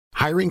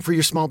Hiring for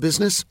your small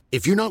business?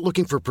 If you're not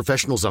looking for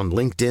professionals on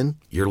LinkedIn,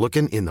 you're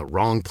looking in the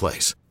wrong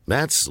place.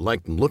 That's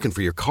like looking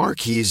for your car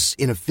keys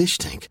in a fish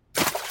tank.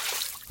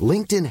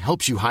 LinkedIn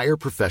helps you hire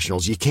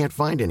professionals you can't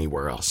find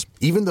anywhere else,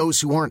 even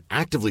those who aren't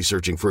actively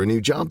searching for a new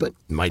job but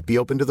might be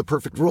open to the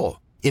perfect role.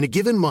 In a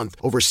given month,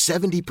 over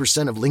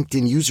 70% of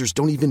LinkedIn users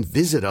don't even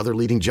visit other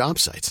leading job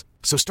sites.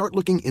 So start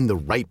looking in the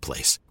right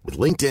place. With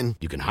LinkedIn,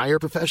 you can hire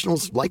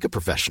professionals like a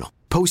professional.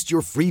 Post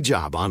your free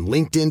job on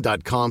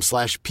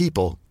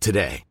linkedin.com/people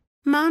today.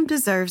 Mom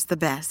deserves the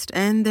best,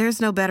 and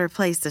there's no better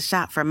place to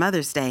shop for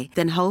Mother's Day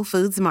than Whole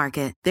Foods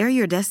Market. They're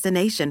your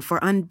destination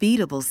for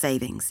unbeatable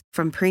savings,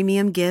 from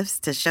premium gifts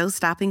to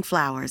show-stopping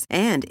flowers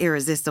and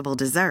irresistible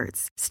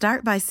desserts.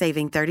 Start by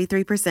saving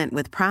 33%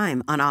 with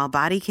Prime on all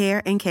body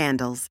care and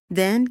candles.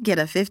 Then get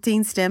a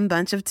 15-stem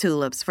bunch of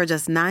tulips for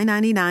just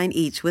 $9.99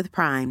 each with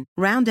Prime.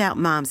 Round out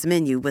Mom's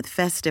menu with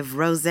festive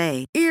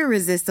rosé,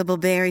 irresistible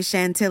berry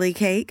chantilly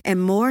cake,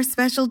 and more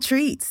special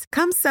treats.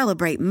 Come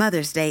celebrate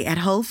Mother's Day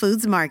at Whole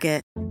Foods Market.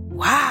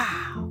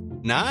 Wow.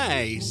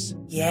 Nice.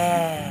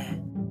 Yeah.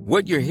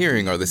 What you're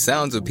hearing are the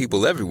sounds of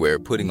people everywhere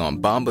putting on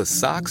Bombas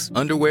socks,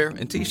 underwear,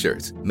 and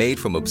T-shirts made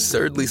from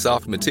absurdly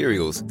soft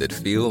materials that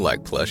feel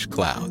like plush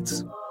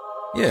clouds.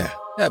 Yeah,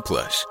 that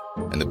plush.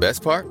 And the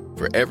best part?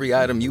 For every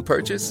item you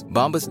purchase,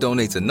 Bombas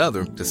donates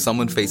another to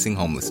someone facing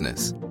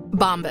homelessness.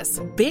 Bombas.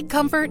 Big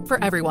comfort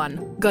for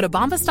everyone. Go to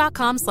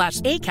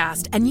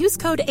bombas.com/ACAST and use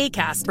code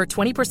ACAST for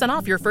 20%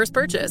 off your first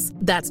purchase.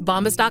 That's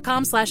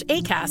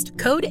bombas.com/ACAST.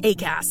 Code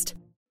ACAST.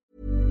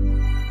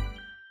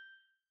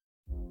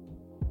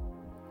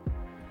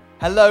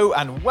 Hello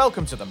and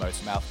welcome to the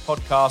Motormouth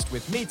podcast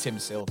with me, Tim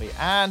Sylvie,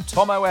 and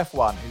Tomo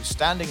F1, who's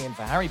standing in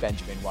for Harry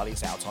Benjamin while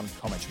he's out on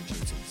commentary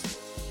duties.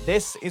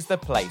 This is the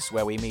place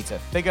where we meet a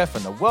figure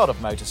from the world of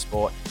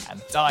motorsport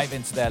and dive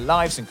into their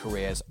lives and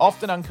careers,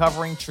 often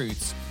uncovering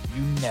truths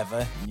you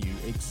never knew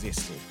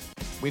existed.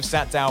 We've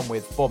sat down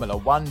with Formula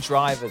One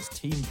drivers,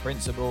 team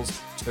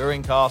principals,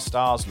 touring car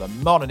stars, Le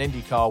Mans and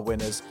IndyCar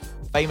winners,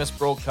 famous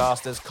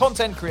broadcasters,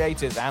 content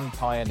creators and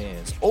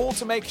pioneers, all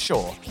to make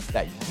sure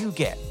that you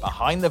get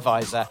behind the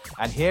visor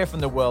and hear from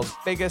the world's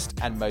biggest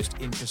and most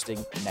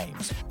interesting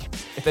names.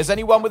 If there's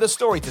anyone with a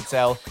story to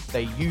tell,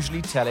 they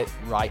usually tell it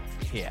right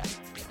here.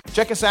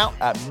 Check us out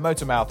at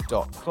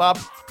motormouth.club,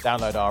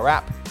 download our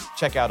app,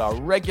 check out our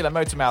regular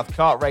Motormouth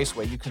kart race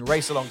where you can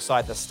race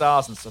alongside the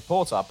stars and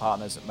support our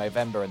partners at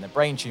Movember and the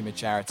Brain Tumor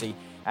Charity.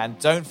 And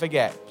don't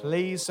forget,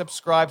 please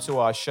subscribe to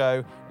our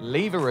show,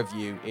 leave a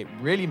review, it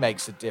really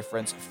makes a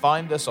difference.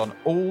 Find us on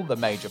all the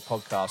major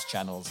podcast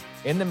channels.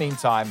 In the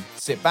meantime,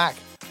 sit back,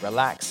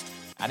 relax,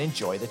 and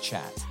enjoy the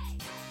chat.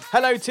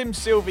 Hello, Tim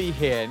Sylvie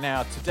here.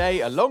 Now,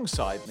 today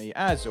alongside me,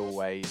 as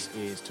always,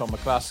 is Tom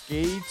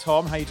McCluskey.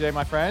 Tom, how you doing,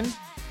 my friend?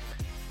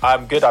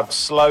 I'm good. I'm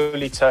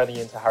slowly turning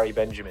into Harry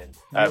Benjamin.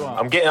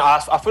 I'm getting. I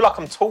feel like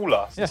I'm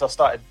taller since I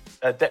started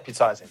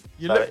deputising.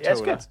 You look taller.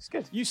 It's good. It's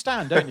good. You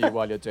stand, don't you,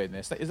 while you're doing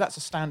this? That's a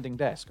standing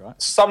desk, right?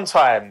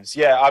 Sometimes,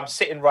 yeah. I'm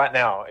sitting right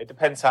now. It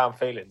depends how I'm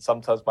feeling.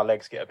 Sometimes my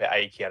legs get a bit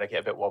achy and I get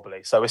a bit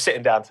wobbly. So we're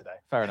sitting down today.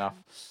 Fair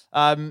enough.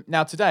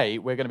 Now, today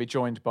we're going to be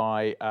joined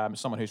by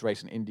someone who's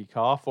racing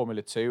IndyCar,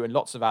 Formula 2, and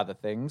lots of other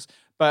things.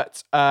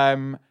 But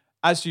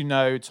as you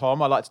know,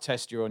 Tom, I like to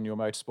test you on your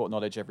motorsport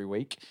knowledge every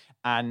week.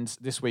 And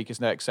this week is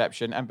no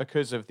exception. And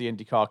because of the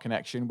IndyCar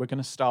connection, we're going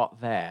to start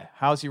there.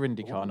 How's your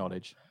IndyCar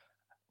knowledge?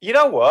 You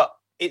know what?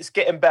 It's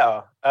getting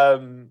better. I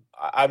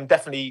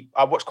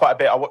watched quite a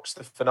bit. I watched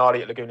the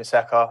finale at Laguna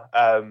Seca.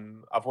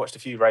 I've watched a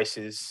few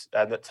races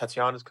that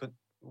Tatiana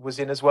was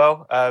in as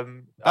well.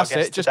 That's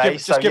it. Just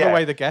give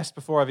away the guest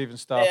before I've even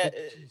started.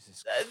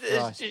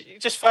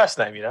 Just first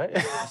name, you know.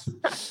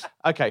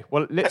 Okay,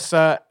 well, let's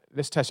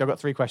test you. I've got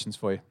 3 questions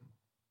for you.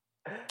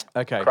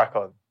 Okay. Crack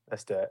on.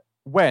 Let's do it.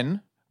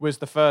 When was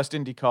the first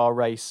IndyCar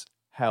race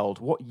held?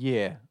 What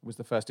year was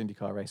the first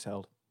IndyCar race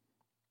held?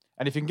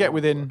 And if you can get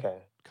within a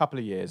couple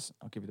of years,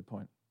 I'll give you the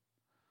point.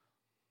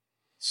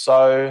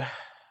 So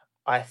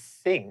I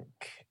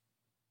think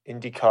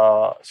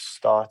IndyCar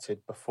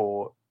started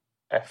before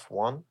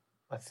F1,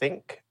 I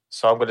think.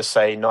 So I'm going to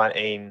say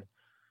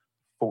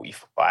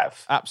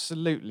 1945.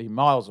 Absolutely.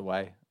 Miles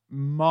away.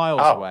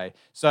 Away.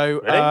 So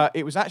really?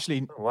 It was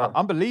actually,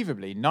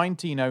 unbelievably,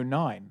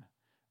 1909.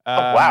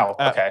 Wow.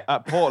 Okay.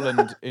 At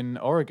Portland in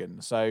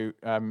Oregon. So,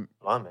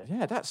 Blimey.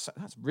 Yeah, that's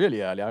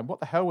really early. What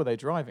the hell were they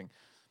driving?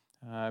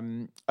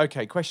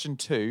 Okay, question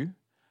 2.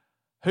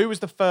 Who was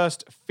the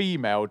first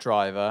female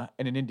driver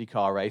in an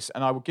IndyCar race?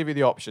 And I will give you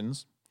the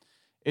options.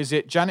 Is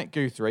it Janet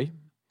Guthrie,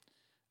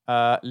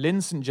 Lynn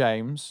St.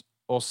 James,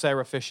 or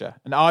Sarah Fisher?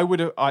 And I would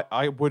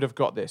have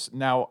got this.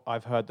 Now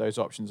I've heard those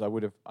options. I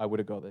would have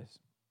got this.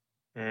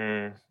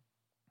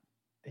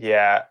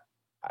 Yeah.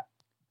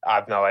 I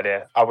have no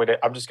idea.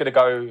 I'm just going to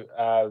go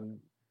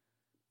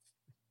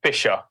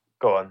Fisher.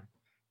 Go on.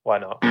 Why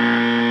not?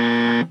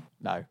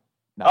 No.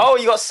 Oh,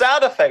 you got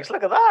sound effects.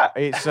 Look at that.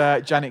 It's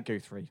Janet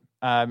Guthrie.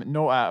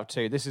 0 out of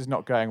 2. This is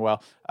not going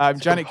well. To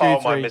Janet compile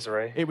my Guthrie,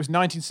 misery. it was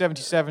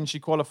 1977. She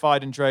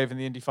qualified and drove in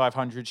the Indy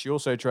 500. She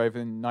also drove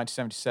in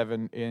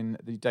 1977 in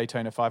the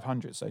Daytona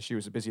 500. So she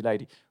was a busy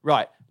lady.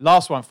 Right,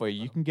 last one for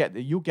you.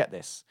 You'll get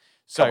this.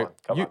 So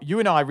Come on. you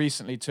and I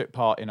recently took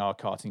part in our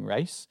karting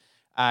race.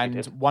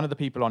 And one of the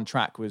people on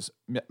track was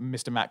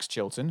Mr. Max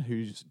Chilton,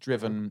 who's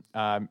driven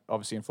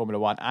obviously in Formula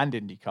One and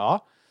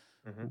IndyCar.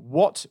 Mm-hmm.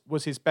 What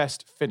was his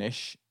best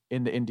finish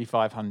in the Indy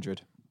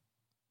 500?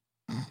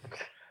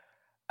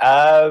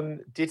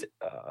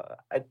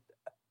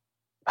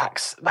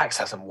 Max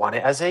hasn't won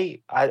it, has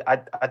he?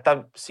 I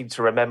don't seem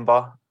to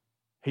remember.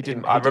 He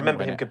didn't. I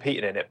remember him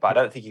competing in it, but I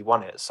don't think he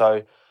won it.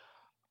 So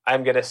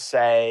I'm gonna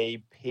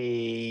say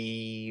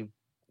P5.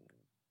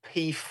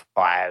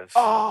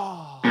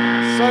 Oh,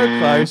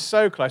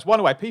 so close. One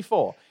away,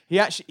 P4.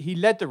 He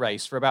led the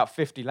race for about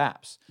 50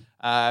 laps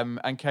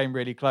and came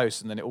really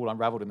close, and then it all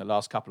unraveled in the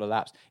last couple of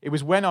laps. It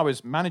was when I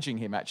was managing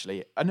him,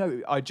 actually.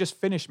 I just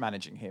finished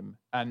managing him,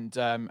 and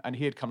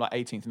he had come like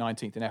 18th,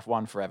 19th in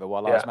F1 forever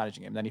while I was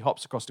managing him. Then he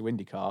hops across to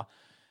IndyCar.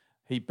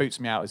 He boots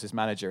me out as his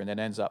manager and then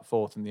ends up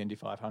 4th in the Indy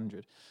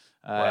 500.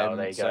 Well,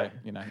 there you go.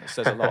 It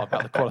says a lot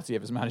about the quality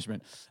of his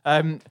management.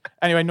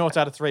 Anyway, 0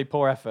 out of 3,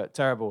 poor effort,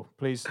 terrible.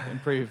 Please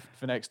improve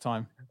for next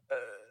time.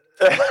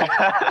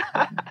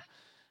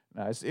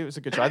 No, it was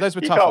a good try. Those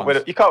were tough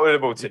ones. You can't win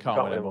them all, Tim. You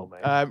can't win them all,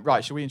 mate.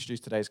 Right, shall we introduce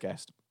today's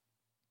guest?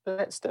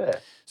 Let's do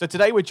it. So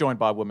today we're joined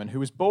by a woman who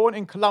was born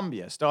in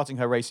Colombia, starting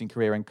her racing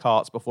career in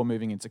karts before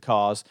moving into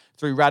cars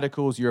through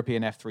Radical's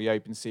European F3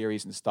 Open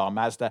Series and Star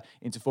Mazda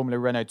into Formula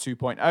Renault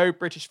 2.0,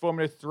 British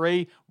Formula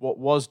 3, what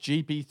was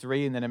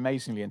GP3, and then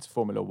amazingly into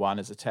Formula 1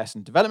 as a test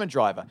and development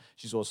driver.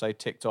 She's also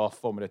ticked off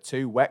Formula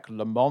 2, WEC,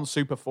 Le Mans,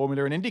 Super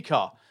Formula and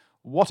IndyCar.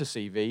 What a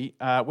CV.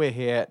 We're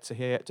here to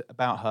hear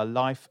about her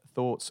life,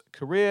 thoughts,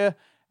 career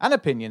and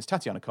opinions.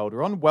 Tatiana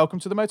Calderón, welcome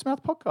to the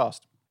Motormouth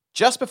podcast.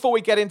 Just before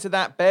we get into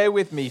that, bear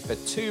with me for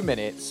 2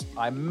 minutes.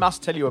 I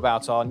must tell you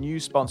about our new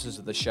sponsors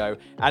of the show,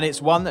 and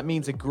it's one that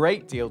means a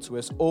great deal to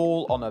us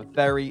all on a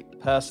very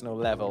personal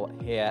level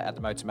here at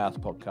the Motormouth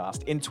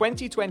podcast. In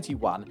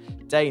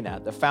 2021,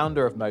 Dana, the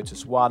founder of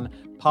Motus One,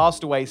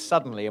 passed away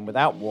suddenly and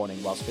without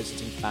warning whilst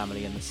visiting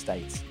family in the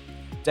States.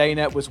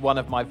 Dana was one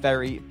of my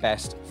very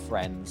best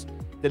friends.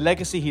 The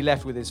legacy he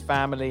left with his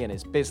family and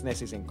his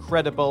business is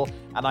incredible,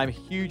 and I'm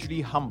hugely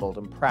humbled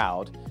and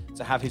proud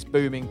to have his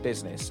booming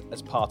business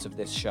as part of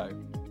this show.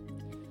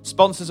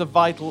 Sponsors are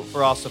vital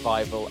for our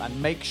survival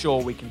and make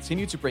sure we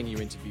continue to bring you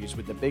interviews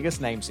with the biggest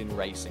names in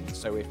racing.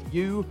 So if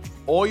you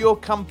or your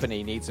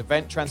company needs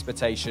event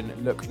transportation,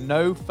 look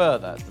no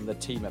further than the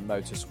team at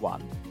Motus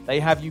One. They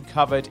have you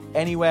covered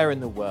anywhere in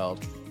the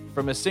world.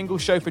 From a single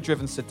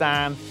chauffeur-driven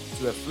sedan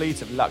to a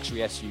fleet of luxury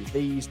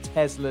SUVs,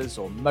 Teslas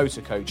or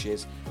motor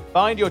coaches,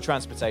 find your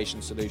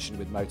transportation solution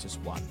with Motus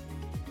One.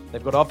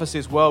 They've got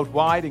offices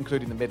worldwide,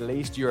 including the Middle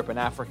East, Europe and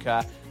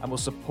Africa, and will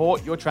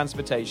support your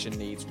transportation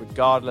needs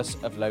regardless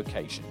of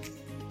location.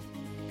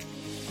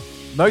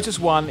 Motus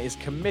One is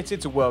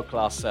committed to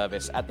world-class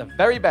service at the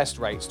very best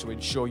rates to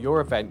ensure your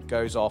event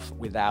goes off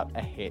without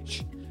a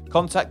hitch.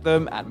 Contact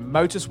them at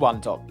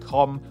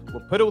motus1.com.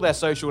 We'll put all their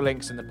social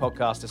links in the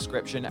podcast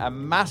description. A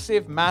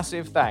massive,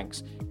 massive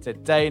thanks to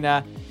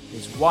Dana,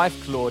 his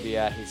wife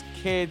Claudia, his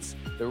kids,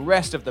 the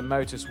rest of the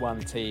Motus One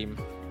team.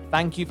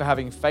 Thank you for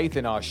having faith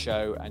in our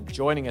show and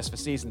joining us for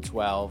season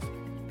 12.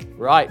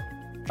 Right,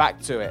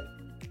 back to it.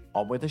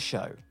 On with the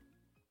show.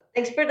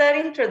 Thanks for that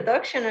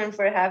introduction and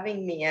for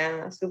having me.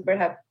 I'm super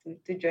happy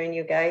to join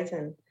you guys.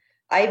 And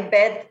I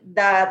bet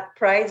that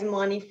prize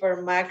money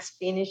for Max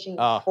finishing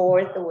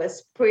fourth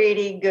was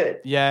pretty good.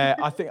 Yeah,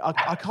 I think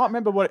I can't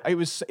remember what it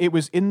was. It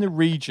was in the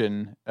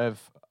region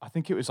of, I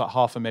think it was like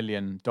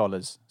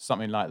 $500,000,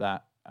 something like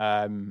that.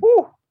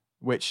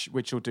 Which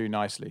will do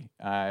nicely.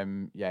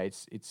 Yeah,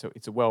 it's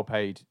a well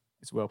paid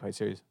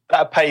series.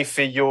 That'll pay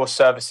for your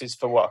services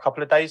for what, a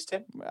couple of days,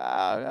 Tim?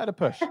 At a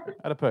push.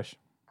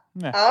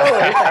 Yeah. Oh,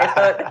 I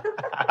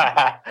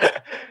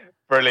thought.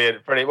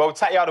 Brilliant. Well,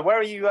 Tatiana, where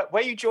are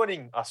you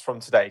joining us from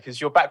today? Because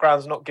your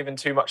background's not giving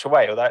too much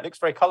away, although it looks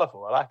very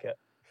colourful. I like it.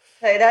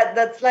 Hey,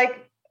 that's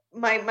like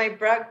my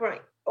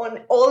background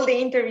on all the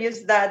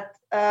interviews. That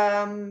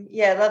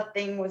that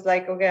thing was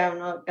like, okay,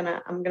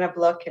 I'm gonna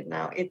block it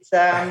now. It's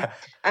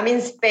I'm in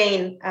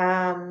Spain.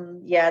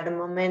 The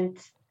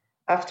moment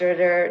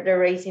after the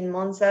race in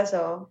Monza,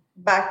 so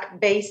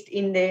based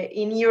in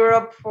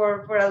Europe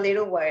for a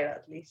little while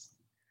at least.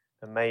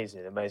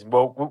 Amazing.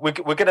 Well, we're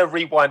going to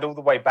rewind all the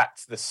way back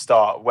to the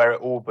start where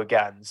it all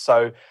began.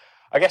 So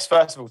I guess,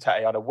 first of all,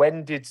 Tatiana,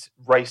 when did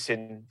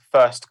racing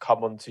first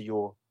come onto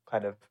your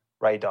kind of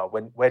radar?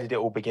 Where did it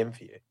all begin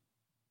for you?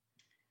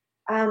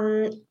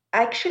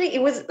 Actually,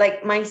 it was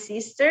like my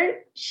sister.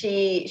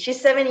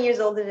 She's 7 years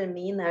older than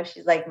me. Now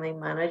she's like my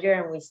manager,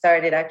 and we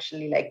started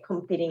actually like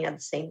competing at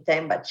the same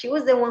time. But she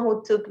was the one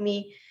who took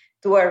me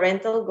to a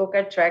rental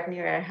go-kart track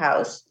near our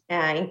house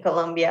in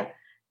Colombia.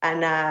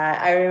 And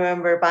I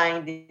remember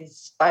buying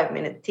this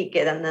 5-minute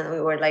ticket, and then we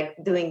were like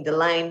doing the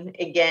line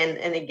again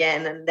and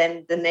again, and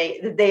then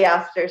the day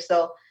after.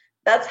 So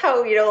that's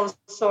how it all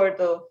sort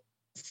of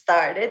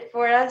started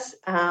for us.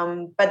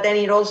 But then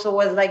it also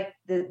was like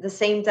the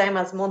same time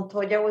as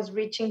Montoya was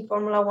reaching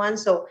Formula One,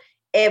 so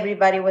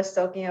everybody was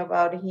talking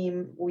about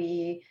him.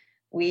 We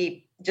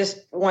just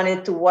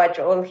wanted to watch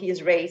all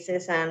his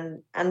races,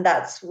 and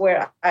that's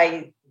where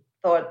I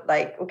thought,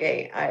 like,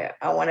 okay,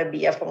 I want to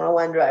be a Formula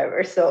One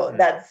driver. So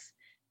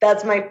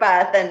that's my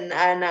path, and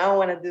I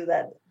want to do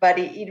that. But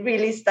it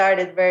really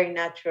started very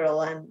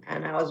natural, and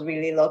I was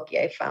really lucky.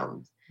 I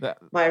found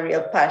my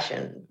real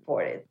passion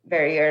for it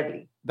very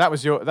early.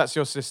 That's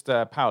your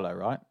sister Paola,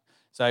 right?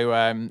 So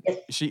Yes.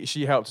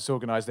 she helped us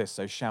organise this.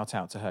 So shout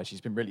out to her.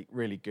 She's been really,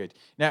 really good.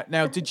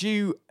 Now did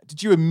you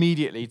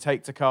immediately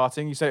take to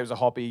karting? You said it was a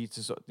hobby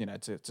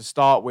to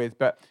start with,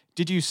 but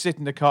did you sit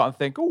in the kart and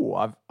think,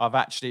 oh, I've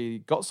actually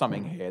got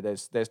something here.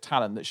 There's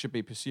talent that should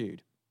be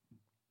pursued.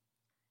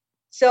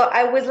 So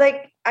I was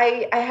like,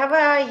 I have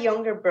a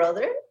younger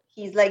brother.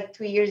 He's like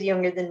 2 years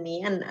younger than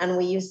me, and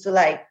we used to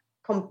like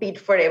compete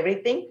for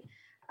everything.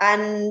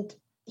 And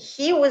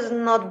he was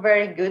not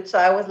very good, so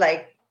I was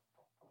like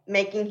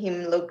making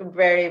him look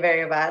very,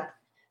 very bad.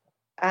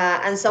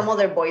 And some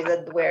other boys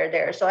that were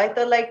there. So I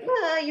thought, like,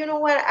 you know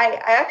what? I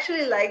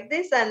actually like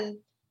this, and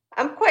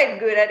I'm quite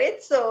good at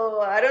it. So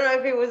I don't know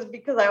if it was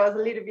because I was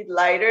a little bit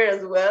lighter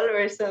as well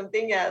or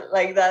something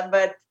like that.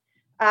 But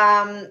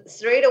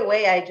straight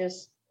away, I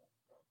just,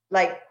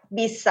 like,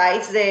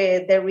 besides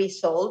the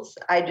results,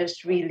 I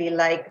just really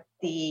like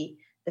the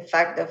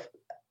fact of,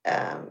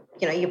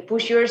 you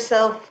push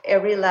yourself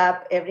every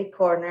lap, every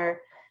corner.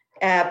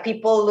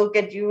 People look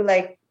at you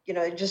like,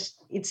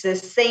 just it's the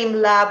same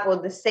lap or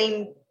the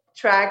same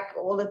track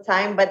all the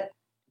time, but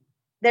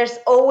there's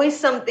always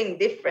something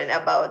different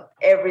about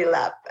every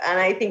lap. And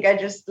I think I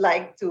just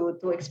like to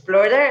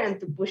explore there and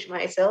to push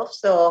myself.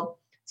 So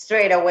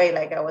straight away,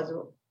 like, I was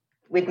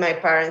with my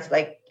parents,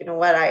 like, you know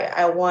what,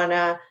 I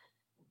wanna,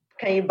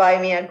 can you buy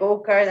me a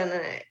go-kart? And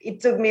it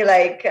took me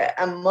like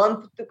a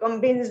month to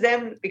convince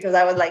them, because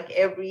I was like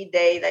every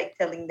day, like,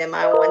 telling them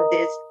I want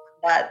this,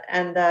 that,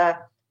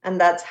 and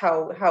that's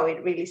how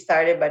it really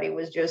started. But it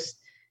was just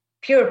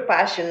pure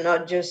passion,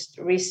 not just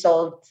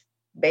result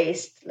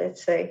based,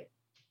 let's say.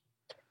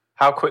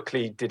 How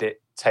quickly did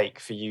it take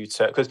for you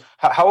to, because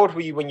how old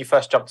were you when you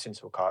first jumped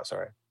into a kart?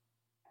 Sorry.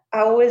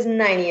 I was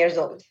 9 years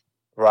old.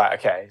 Right.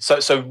 Okay.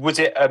 So was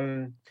it,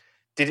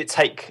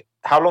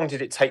 how long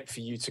did it take for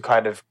you to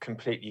kind of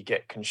completely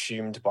get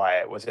consumed by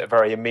it? Was it a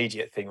very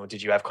immediate thing, or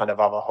did you have kind of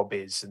other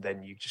hobbies and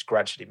then you just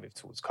gradually moved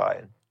towards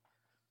karting?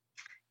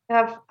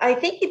 I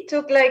think it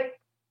took like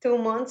 2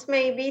 months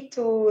maybe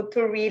to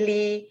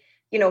really,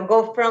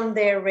 go from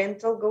the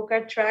rental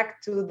go-kart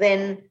track to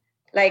then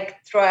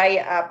like try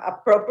a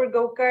proper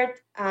go-kart.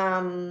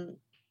 And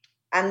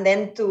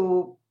then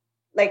to,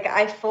 like,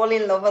 I fall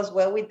in love as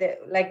well with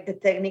the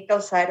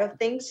technical side of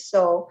things.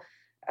 So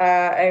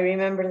I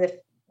remember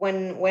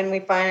when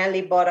we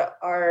finally bought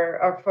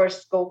our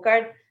first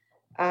go-kart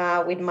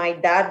with my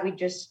dad, we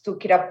just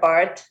took it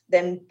apart,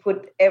 then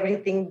put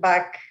everything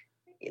back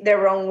the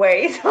wrong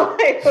way. So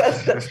it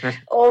was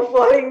all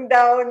falling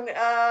down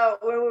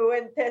when we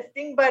went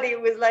testing, but it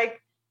was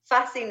like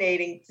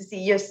fascinating to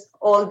see just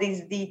all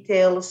these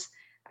details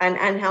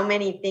and how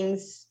many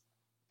things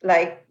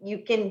like you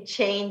can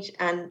change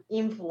and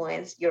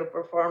influence your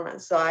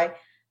performance. So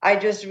I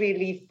just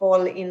really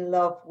fall in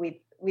love with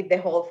the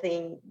whole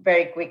thing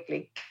very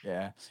quickly.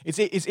 Yeah, it's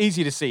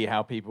easy to see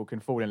how people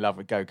can fall in love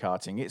with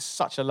go-karting. It's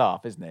such a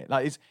laugh, isn't it?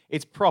 Like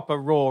it's proper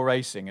raw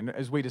racing. And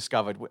as we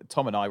discovered,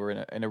 Tom and I were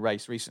in a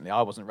race recently.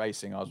 I wasn't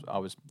racing, I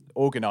was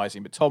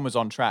organising, but Tom was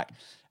on track,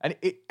 and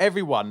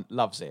everyone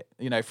loves it.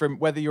 From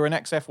whether you're an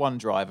ex-F1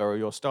 driver or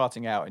you're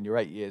starting out and you're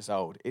 8 years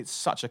old, it's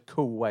such a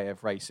cool way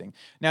of racing.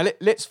 Now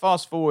let's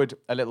fast forward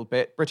a little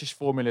bit. British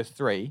Formula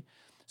 3.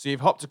 So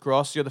you've hopped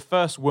across. You're the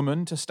first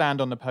woman to stand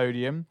on the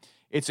podium.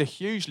 It's a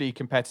hugely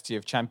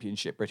competitive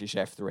championship, British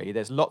F3.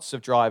 There's lots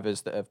of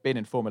drivers that have been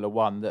in Formula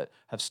One that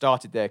have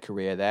started their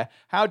career there.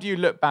 How do you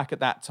look back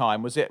at that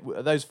time? Are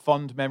those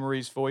fond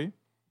memories for you?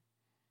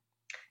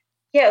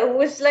 Yeah, it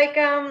was like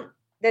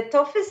the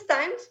toughest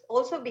times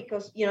also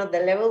because,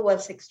 the level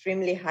was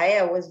extremely high.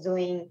 I was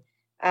doing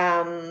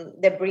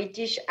the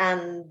British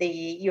and the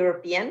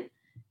European,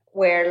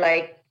 where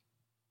like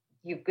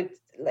you could,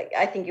 like,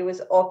 I think it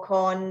was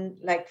Ocon,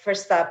 like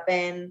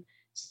Verstappen,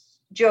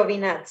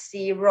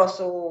 Giovinazzi,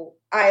 Russell,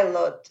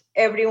 Ilott,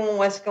 everyone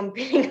was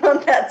competing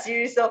on that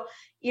series. So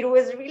it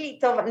was really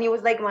tough. And it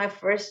was like my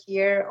first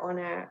year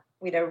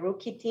with a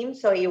rookie team.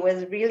 So it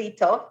was really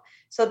tough.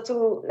 So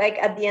to like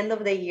at the end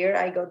of the year,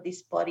 I got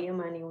this podium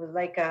and it was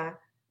like,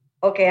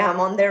 okay, I'm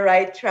on the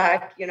right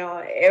track.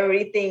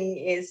 Everything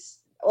is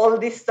all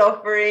this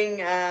suffering.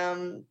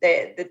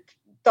 The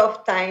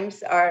tough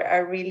times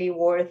are really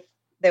worth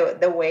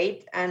the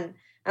wait. And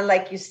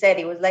like you said,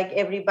 it was like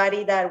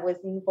everybody that was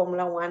in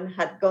Formula One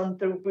had gone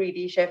through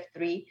British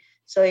F3.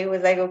 So it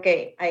was like,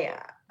 okay,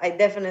 I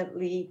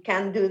definitely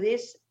can do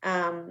this.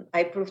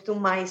 I proved to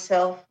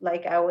myself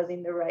like I was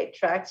in the right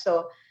track.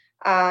 So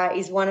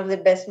it's one of the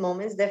best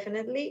moments,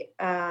 definitely,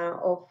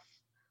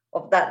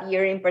 that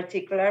year in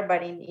particular,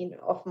 but in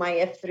of my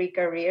F3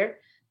 career.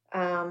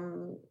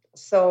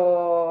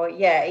 So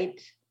yeah,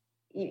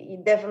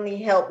 it definitely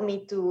helped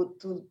me to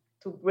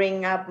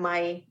bring up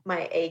my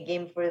A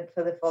game for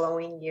the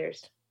following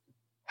years.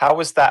 How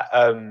was that,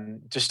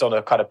 just on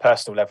a kind of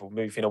personal level,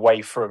 moving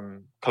away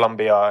from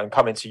Colombia and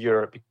coming to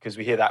Europe? Because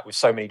we hear that with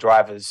so many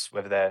drivers,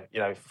 whether they're, you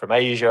know, from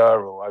Asia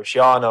or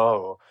Oceania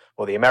or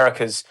the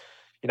Americas.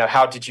 You know,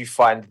 how did you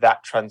find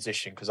that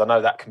transition? Because I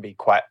know that can be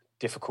quite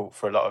difficult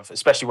for a lot of,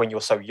 especially when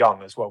you're so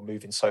young as well,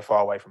 moving so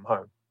far away from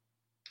home.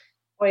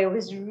 Well, it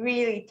was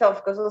really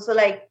tough because also,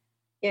 like,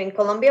 you know, in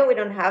Colombia, we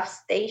don't have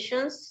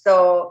stations.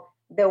 So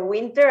the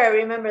winter, I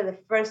remember the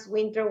first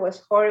winter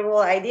was horrible.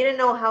 I didn't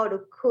know how to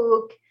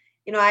cook.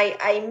 You know,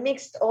 I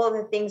mixed all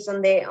the things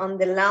on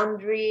the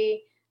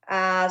laundry.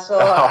 So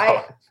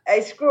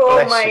I screw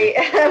all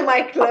my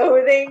my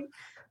clothing.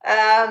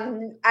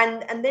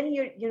 And then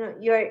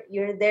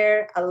you're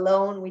there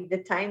alone with the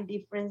time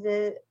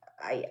differences.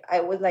 I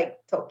was like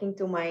talking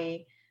to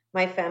my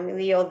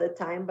family all the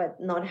time,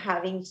 but not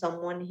having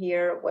someone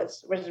here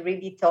was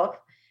really tough.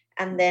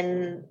 And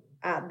then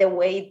the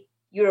way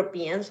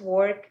Europeans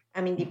work,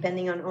 I mean,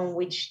 depending on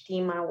which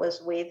team I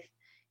was with,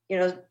 you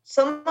know,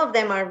 some of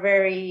them are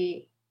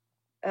very,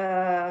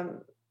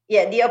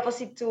 the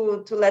opposite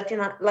to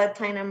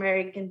Latin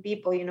American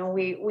people. You know,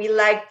 we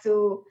like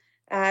to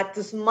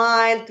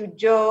smile, to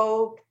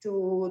joke,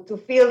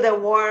 to feel the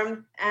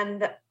warmth,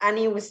 and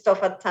it was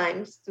tough at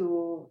times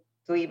to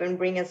even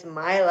bring a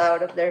smile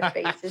out of their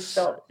faces.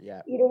 So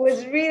yeah, it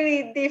was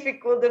really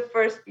difficult the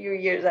first few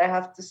years, I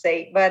have to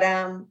say. But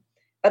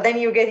then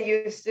you get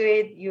used to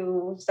it.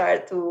 You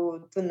start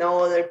to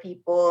know other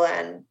people,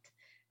 and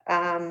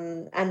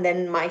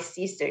then my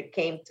sister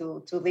came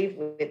to live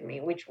with me,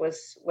 which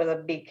was a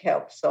big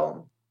help.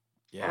 So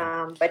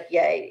but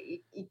yeah,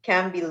 it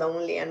can be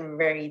lonely and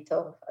very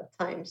tough at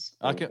times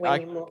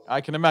when you move.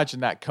 I can imagine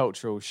that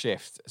cultural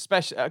shift,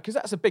 especially because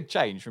that's a big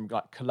change from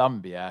like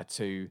Colombia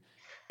to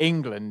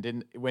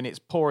England when it's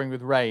pouring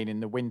with rain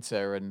in the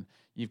winter, and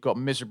you've got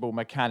miserable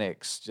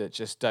mechanics that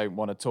just don't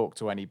want to talk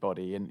to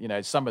anybody, and you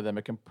know, some of them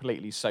are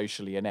completely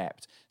socially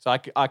inept. So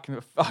I can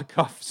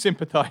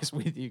sympathise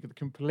with you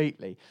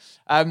completely.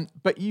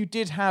 But you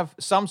did have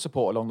some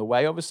support along the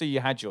way. Obviously, you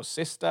had your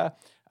sister.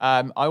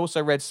 I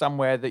also read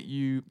somewhere that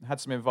you had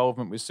some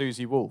involvement with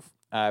Susie Wolff.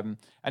 And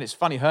it's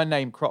funny, her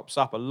name crops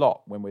up a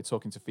lot when we're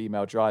talking to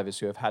female drivers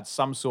who have had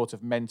some sort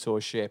of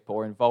mentorship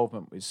or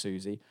involvement with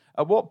Susie.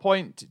 At what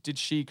point did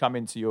she come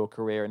into your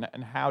career,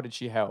 and how did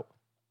she help?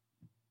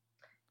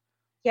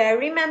 Yeah, I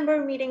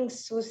remember meeting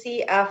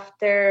Susie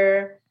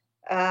after,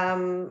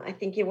 I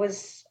think I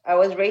was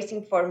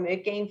racing for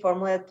Muke in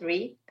Formula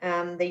 3,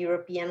 the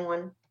European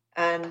one.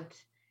 And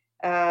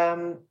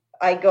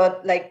I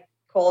got like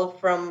called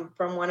from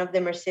one of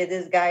the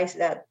Mercedes guys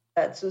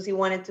that Susie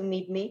wanted to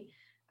meet me.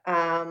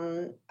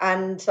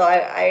 And so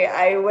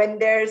I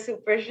went there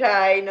super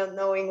shy, not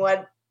knowing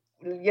what,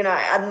 you know,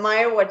 I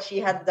admire what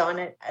she had done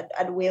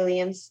at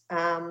Williams.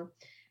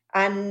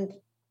 And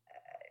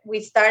we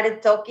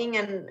started talking,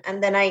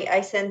 and then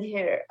I sent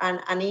her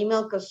an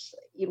email because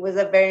it was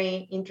a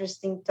very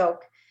interesting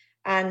talk.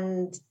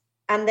 And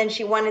then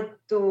she wanted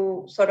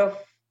to sort of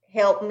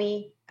help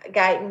me,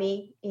 guide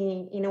me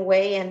in a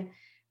way. And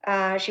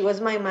she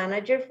was my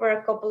manager for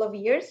a couple of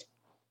years.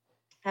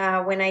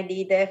 When I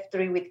did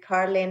F3 with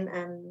Carlin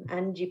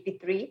and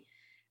GP3.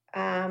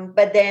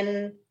 But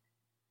then,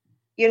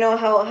 you know,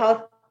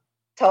 how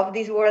tough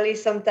this world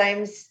is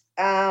sometimes.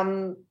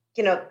 You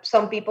know,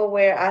 some people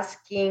were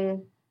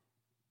asking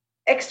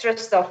extra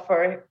stuff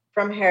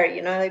from her,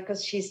 you know,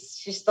 because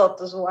she's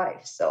Toto's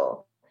wife.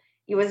 So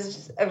it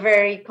was a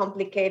very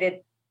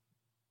complicated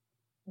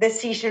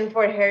decision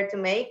for her to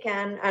make.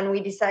 And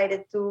we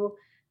decided to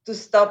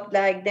stop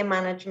like the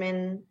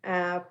management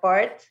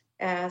part.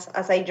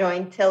 As I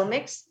joined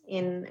Telmex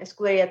in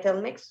Escuderia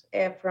Telmex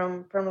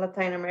from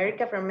Latin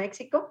America, from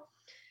Mexico.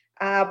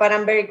 But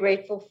I'm very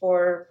grateful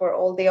for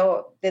all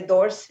the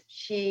doors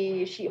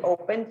she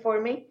opened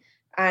for me.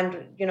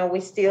 And, you know, we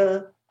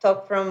still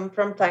talk from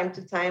time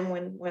to time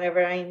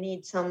whenever I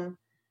need some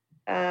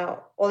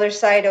other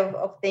side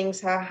of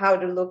things, how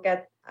to look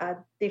at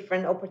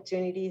different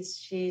opportunities.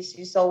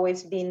 She's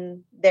always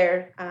been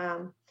there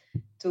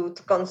to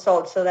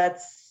consult. So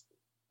that's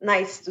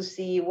nice to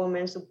see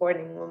women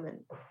supporting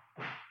women.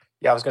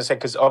 Yeah, I was going to say,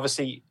 because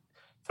obviously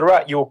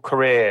throughout your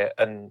career,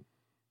 and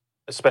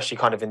especially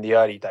kind of in the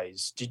early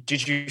days,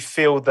 did you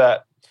feel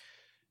that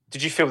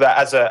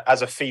as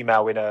a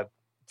female in a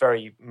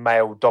very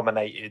male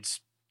dominated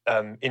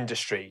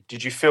industry,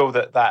 did you feel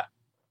that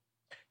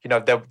you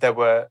know there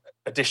were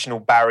additional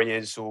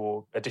barriers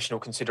or additional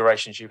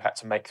considerations you had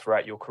to make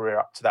throughout your career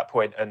up to that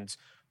point? And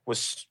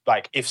was,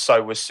 like, if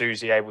so, was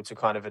Susie able to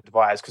kind of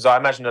advise? Because I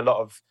imagine a lot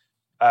of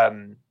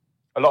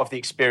the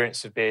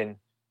experience of being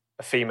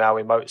a female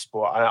in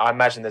motorsport, I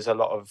imagine there's a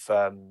lot of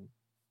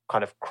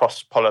kind of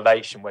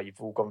cross-pollination where you've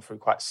all gone through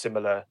quite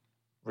similar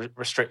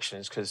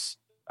restrictions, because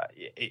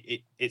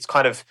it's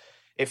kind of,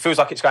 it feels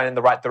like it's going in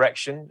the right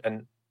direction,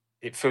 and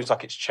it feels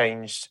like it's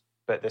changed,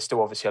 but there's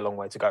still obviously a long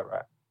way to go,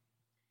 right?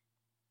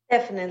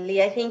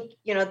 Definitely. I think,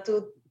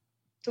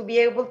 to be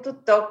able to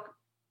talk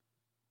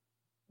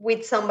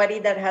with somebody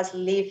that has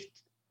lived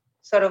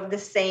sort of the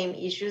same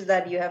issues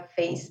that you have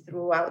faced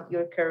throughout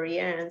your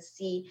career and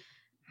see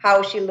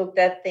how she looked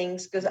at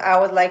things. Because I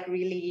was like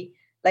really,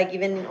 like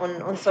even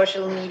on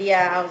social media,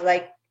 I was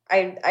like,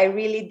 I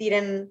really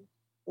didn't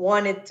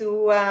want it to,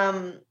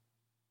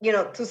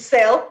 to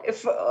sell,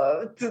 if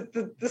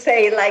to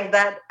say it like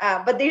that.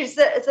 But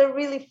it's a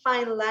really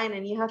fine line,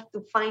 and you have to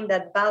find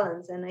that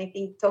balance. And I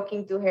think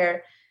talking to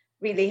her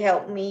really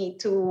helped me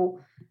to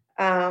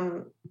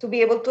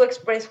be able to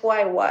express who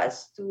I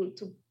was, to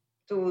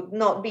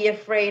not be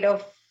afraid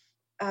of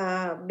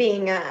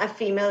being a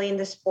female in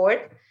the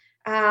sport.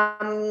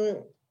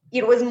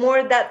 It was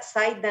more that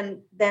side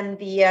than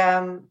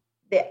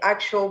the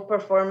actual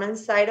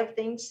performance side of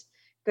things,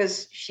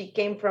 because she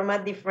came from a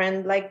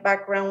different like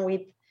background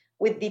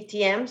with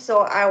DTM. So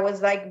I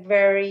was like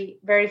very,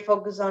 very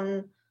focused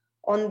on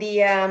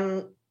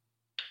the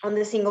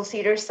single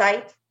seater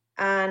side,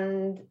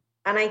 and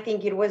I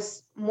think it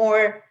was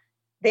more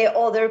the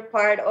other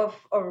part of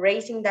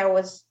racing that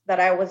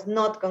I was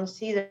not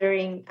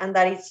considering, and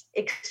that is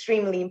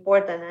extremely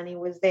important. And it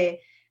was the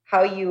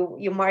how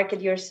you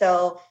market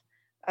yourself,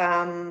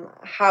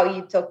 how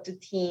you talk to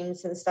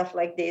teams and stuff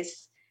like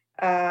this,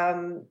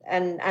 and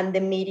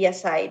the media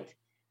side.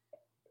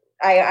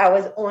 I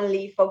was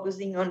only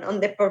focusing on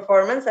the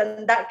performance,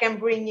 and that can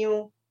bring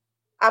you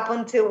up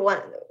until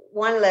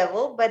one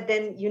level, but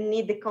then you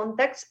need the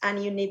contacts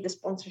and you need the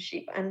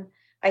sponsorship. And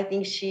I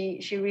think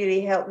she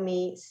really helped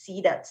me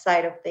see that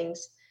side of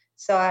things.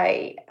 So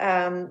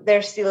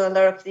there's still a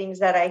lot of things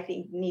that I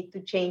think need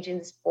to change in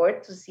the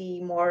sport to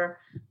see more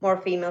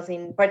females,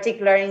 in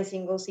particular in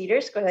single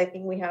seaters, because I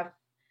think we have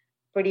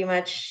pretty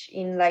much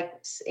in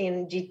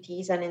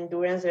GTs and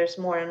endurance, there's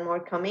more and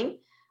more coming.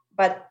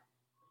 But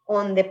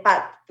on the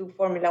path to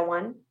Formula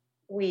One,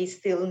 we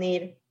still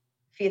need a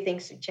few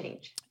things to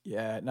change.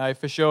 Yeah, no,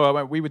 for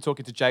sure. We were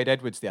talking to Jade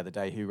Edwards the other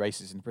day, who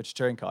races in the British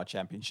Touring Car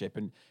Championship,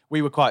 and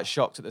we were quite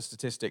shocked at the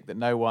statistic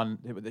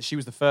that she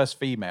was the first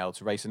female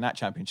to race in that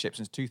championship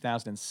since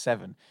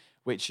 2007,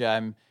 which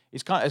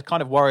is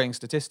kind of worrying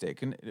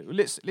statistic. And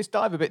let's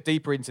dive a bit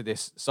deeper into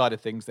this side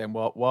of things then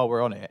while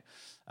we're on it.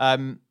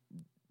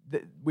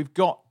 We've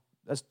got,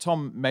 as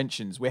Tom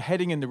mentions, we're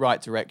heading in the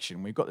right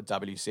direction. We've got the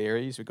W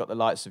Series. We've got the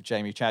likes of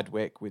Jamie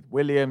Chadwick with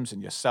Williams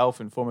and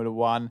yourself in Formula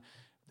One.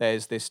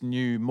 There's this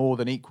new More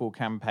Than Equal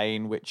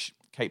campaign, which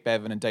Kate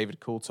Bevan and David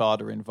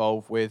Coulthard are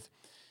involved with.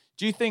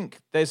 Do you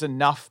think there's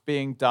enough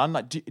being done?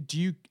 Like, do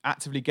you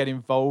actively get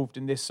involved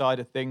in this side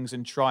of things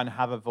and try and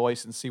have a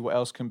voice and see what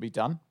else can be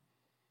done?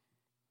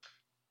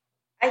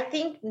 I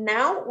think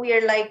now we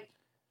are like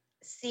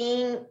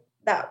seeing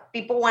that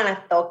people want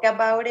to talk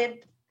about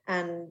it,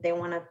 and they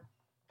want to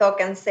talk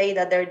and say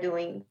that they're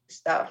doing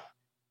stuff,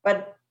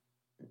 but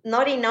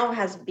not enough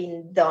has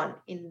been done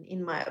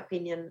in my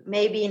opinion.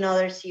 Maybe in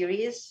other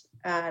series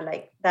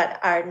like that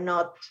are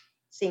not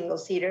single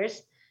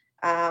seaters.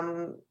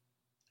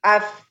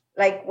 I've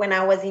like when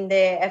I was in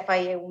the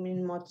FIA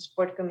Women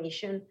Motorsport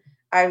Commission,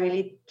 I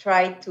really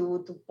tried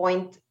to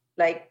point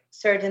like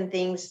certain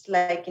things,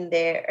 like in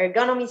the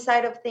ergonomy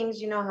side of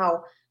things,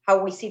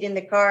 how we sit in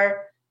the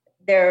car.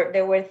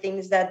 There were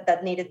things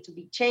that needed to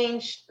be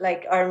changed,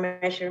 like our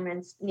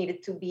measurements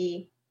needed to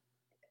be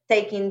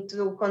taken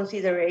into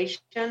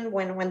consideration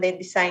when they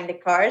design the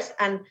cars.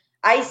 And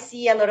I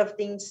see a lot of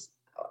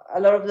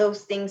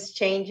those things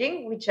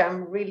changing, which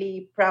I'm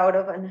really proud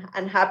of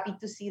and happy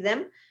to see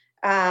them.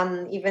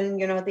 Even,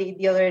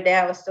 the other day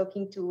I was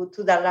talking to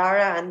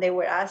Dallara, and they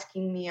were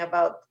asking me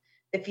about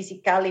the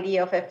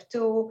physicality of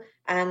F2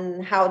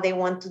 and how they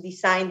want to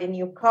design the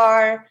new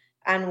car.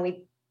 And with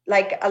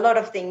like a lot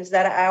of things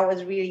that I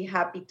was really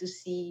happy to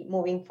see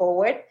moving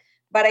forward.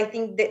 But I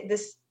think that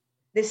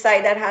the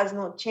side that has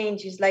not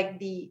changed is like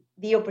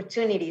the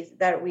opportunities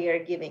that we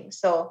are giving.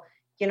 So,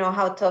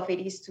 how tough it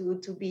is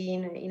to be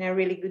in a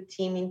really good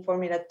team in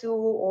Formula 2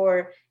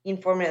 or in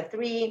Formula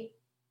 3,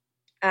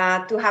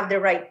 to have the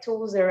right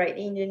tools, the right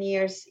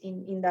engineers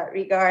in that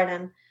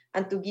regard,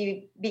 and to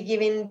be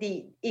given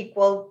the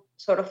equal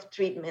sort of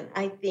treatment.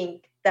 I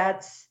think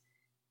that's,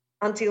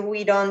 until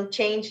we don't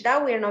change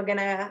that, we're not going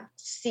to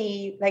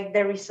see like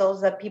the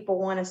results that people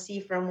want to see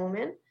from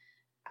women.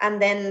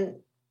 And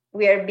then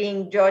we are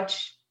being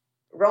judged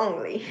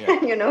wrongly. Yeah.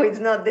 It's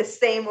not the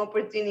same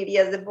opportunity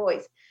as the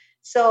boys.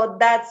 So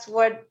that's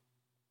what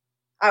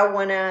I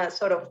want to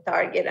sort of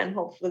target, and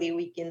hopefully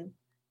we can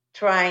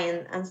try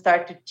and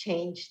start to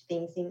change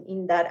things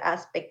in that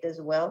aspect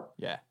as well.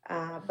 Yeah.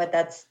 But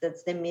that's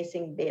the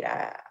missing bit,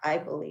 I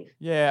believe.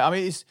 Yeah, I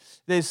mean,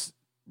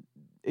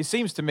 it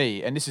seems to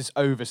me, and this is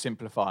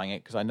oversimplifying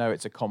it because I know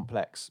it's a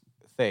complex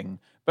thing,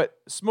 but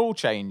small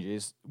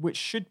changes which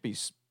should be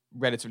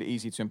relatively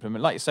easy to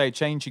implement, like you say,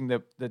 changing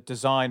the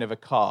design of a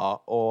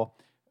car, or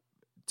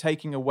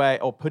taking away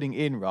or putting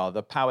in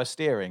rather power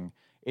steering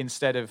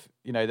instead of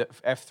the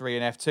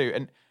F3 and F2.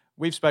 And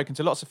we've spoken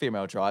to lots of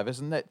female drivers,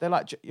 and they're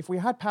like, if we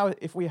had power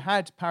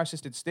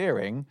assisted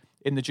steering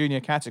in the junior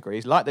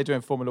categories, like they do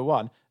in Formula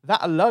One, that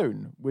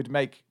alone would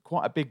make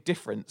quite a big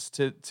difference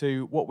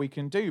to what we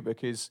can do,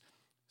 because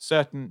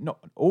not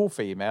all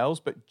females,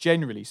 but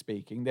generally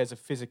speaking, there's a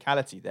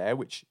physicality there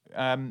which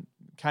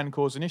can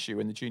cause an issue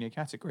in the junior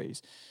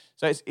categories.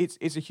 So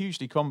it's a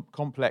hugely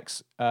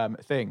complex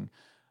thing.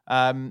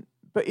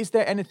 But is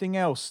there anything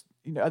else?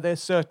 Are there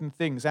certain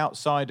things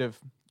outside of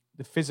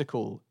the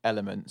physical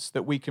elements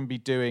that we can be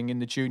doing in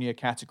the junior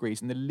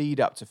categories in the lead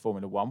up to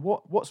Formula One?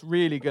 What's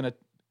really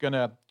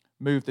gonna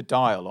move the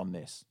dial on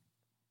this?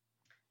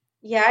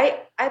 Yeah,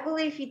 I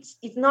believe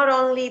it's not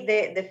only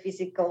the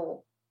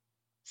physical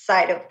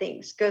side of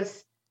things,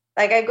 because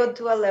like I got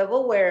to a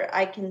level where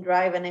I can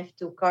drive an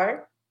F2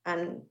 car,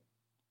 and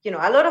a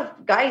lot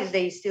of guys,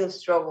 they still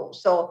struggle.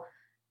 So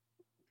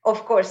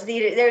of course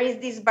there is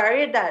this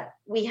barrier that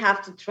we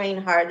have to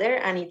train harder,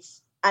 and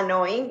it's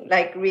annoying.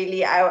 Like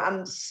really,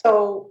 I'm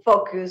so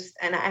focused,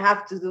 and I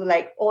have to do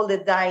like all the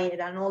diet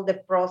and all the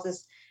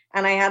process,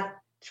 and I had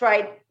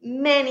tried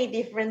many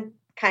different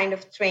kind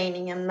of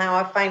training, and now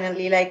I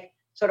finally like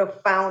sort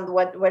of found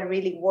what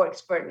really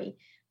works for me.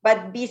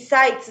 But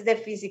besides the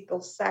physical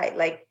side,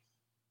 like,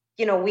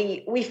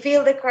 we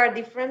feel the car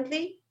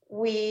differently.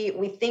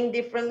 We think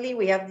differently.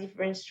 We have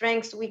different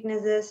strengths,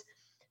 weaknesses.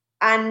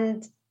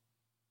 And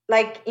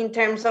like in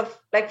terms of,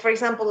 like, for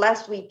example,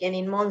 last weekend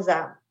in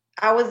Monza,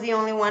 I was the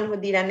only one who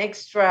did an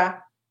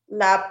extra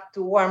lap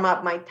to warm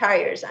up my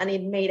tires. And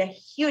it made a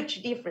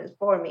huge difference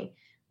for me.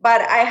 But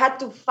I had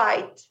to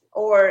fight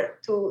or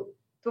to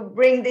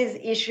bring this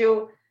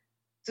issue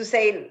to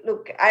say,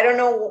 look, I don't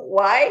know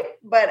why,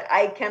 but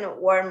I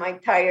cannot warm my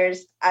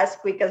tires as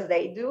quick as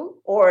they do,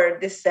 or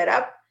this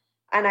setup.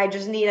 And I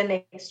just need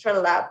an extra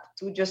lap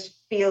to just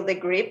feel the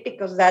grip,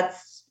 because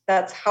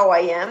that's how I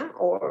am.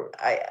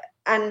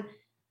 And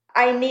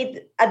I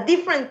need a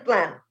different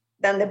plan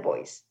than the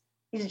boys.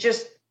 It's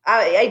just,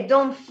 I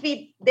don't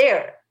fit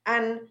there.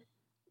 And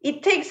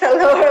it takes a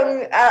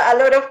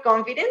lot of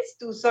confidence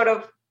to sort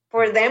of,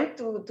 for them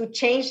to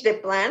change the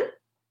plan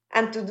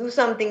and to do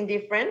something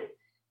different.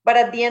 But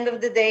at the end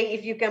of the day,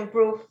 if you can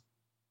prove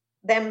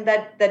them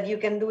that you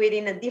can do it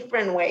in a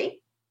different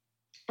way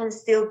and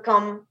still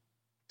come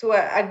to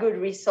a good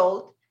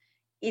result,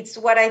 it's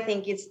what I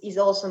think is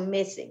also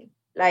missing.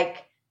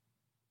 Like,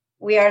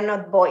 we are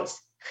not boys.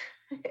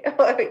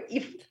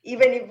 If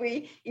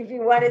we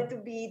wanted to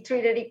be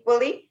treated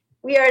equally,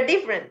 we are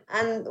different,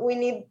 and we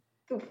need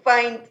to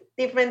find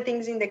different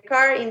things in the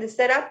car, in the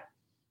setup,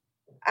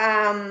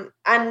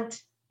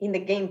 and in the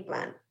game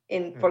plan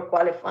for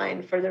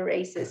qualifying for the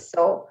races.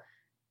 So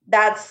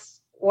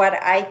that's what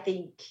I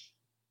think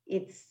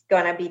it's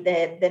gonna be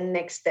the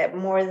next step,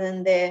 more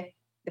than the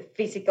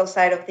physical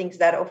side of things.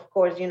 That, of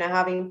course,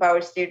 having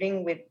power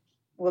steering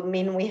will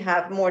mean we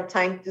have more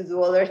time to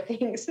do other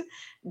things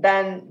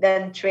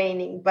than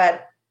training.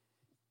 But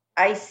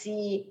I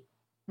see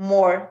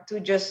more to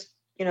just,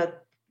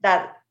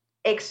 that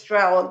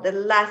extra, or the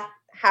last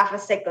half a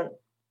second.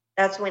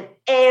 That's when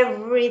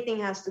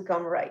everything has to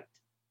come right.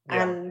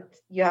 Yeah. And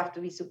you have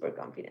to be super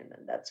confident.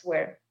 And that's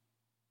where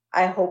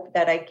I hope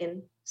that I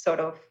can sort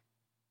of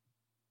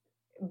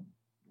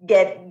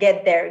get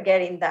there,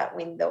 get in that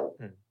window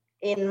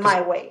in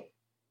my way.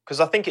 Because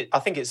I think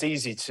it's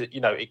easy to,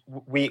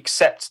 we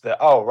accept that,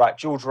 oh, right,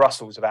 George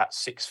Russell's about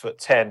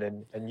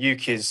 6'10" and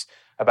Yuki's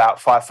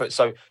about 5 foot.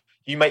 So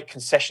you make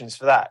concessions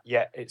for that.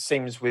 Yet it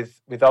seems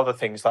with other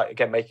things, like,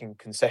 again, making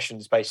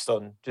concessions based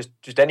on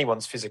just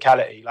anyone's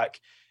physicality,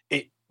 like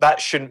that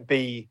shouldn't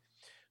be.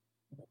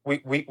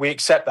 We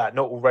accept that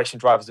not all racing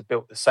drivers are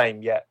built the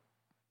same yet.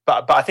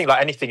 But I think,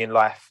 like anything in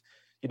life,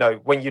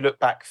 when you look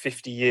back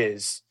 50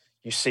 years,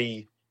 you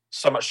see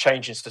so much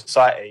change in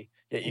society.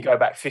 Yet you go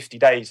back 50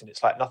 days and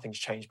it's like nothing's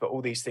changed, but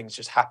all these things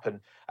just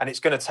happen. And it's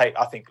going to take,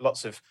 I think,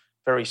 lots of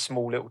very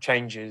small little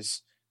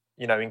changes,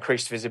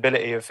 increased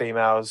visibility of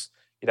females,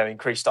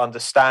 increased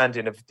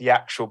understanding of the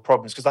actual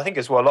problems. Because I think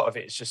as well, a lot of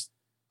it is just,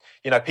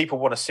 people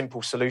want a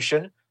simple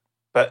solution,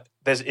 but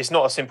it's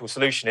not a simple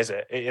solution, is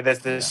it?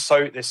 There's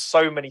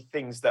so many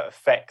things that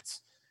affect,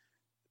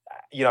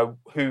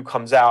 who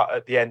comes out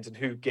at the end and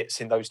who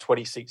gets in those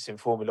 20 seats in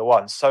Formula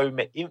One.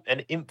 An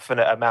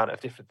infinite amount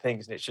of different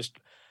things. And it's just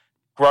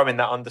growing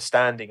that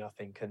understanding, I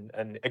think.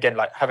 And again,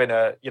 like having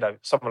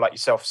someone like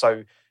yourself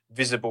so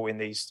visible in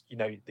these,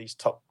 these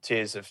top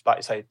tiers of, like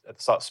you say, at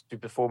the start,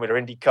 Super Formula,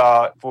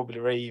 IndyCar,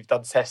 Formula E, you've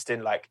done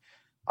testing. Like,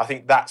 I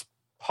think that's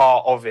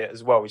part of it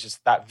as well, is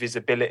just that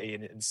visibility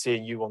and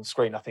seeing you on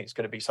screen. I think it's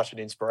going to be such an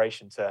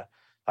inspiration to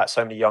like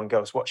so many young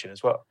girls watching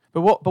as well.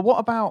 But what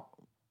about?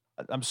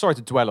 I'm sorry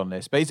to dwell on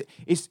this, but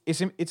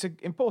it's an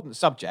important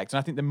subject, and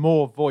I think the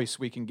more voice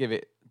we can give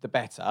it, the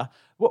better.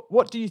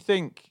 What do you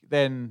think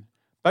then,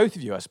 both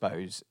of you, I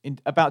suppose,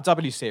 about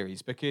W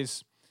Series?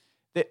 Because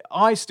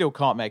I still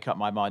can't make up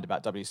my mind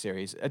about W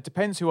Series. It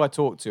depends who I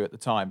talk to at the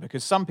time,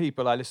 because some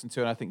people I listen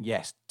to and I think,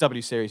 yes,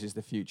 W Series is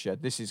the future.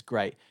 This is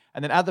great.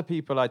 And then other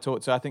people I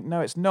talk to, I think,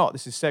 no, it's not.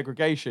 This is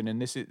segregation, and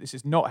this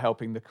is not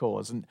helping the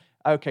cause. And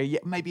okay, yeah,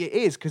 maybe it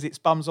is because it's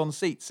bums on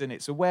seats and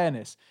it's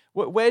awareness.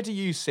 Where do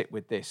you sit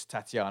with this,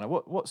 Tatiana?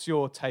 What's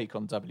your take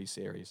on W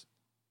Series?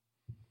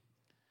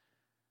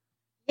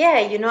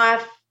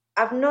 Yeah,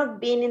 I've not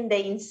been in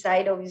the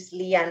inside,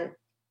 obviously, and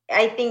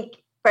I think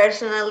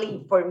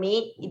personally, for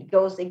me, it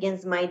goes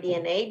against my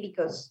DNA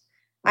because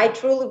I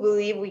truly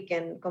believe we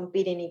can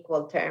compete in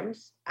equal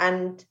terms.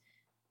 And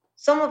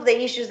some of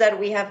the issues that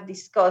we have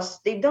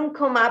discussed, they don't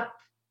come up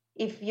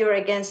if you're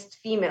against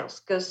females,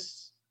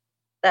 because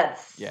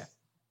that's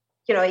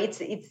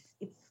it's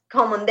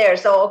common there.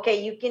 So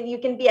okay, you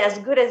can be as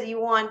good as you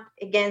want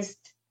against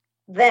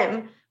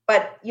them,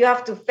 but you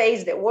have to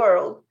face the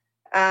world,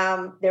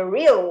 the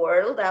real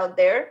world out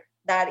there,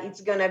 that it's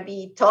gonna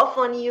be tough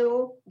on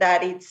you,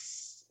 that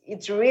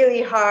it's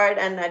really hard,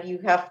 and that you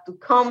have to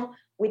come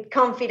with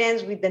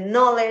confidence, with the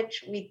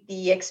knowledge, with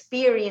the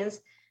experience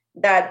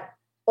that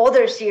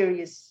other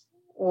series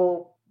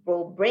will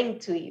bring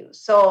to you.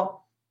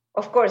 So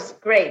of course,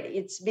 great.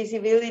 It's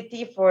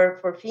visibility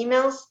for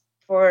females.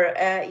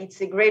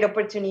 It's a great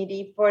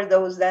opportunity for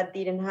those that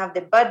didn't have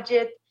the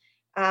budget.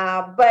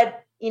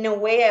 But in a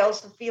way, I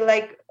also feel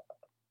like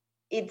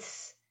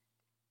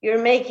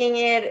you're making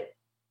it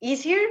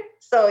easier.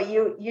 So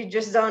you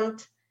just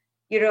don't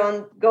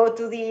go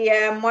to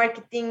the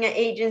marketing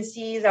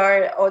agencies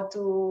or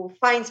to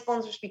find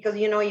sponsors because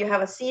you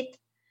have a seat,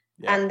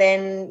 and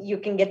then you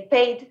can get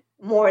paid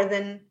more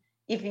than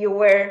if you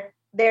were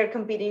there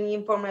competing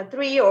in Formula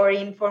 3 or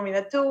in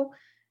Formula 2,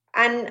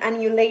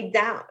 and you lay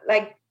down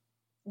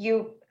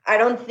I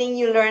don't think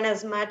you learn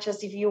as much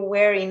as if you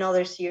were in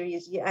other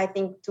series. I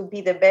think to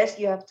be the best,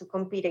 you have to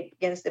compete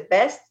against the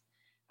best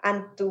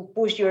and to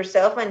push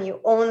yourself, and you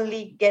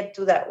only get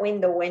to that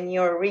window when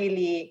you're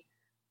really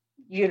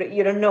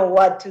you don't know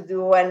what to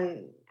do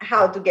and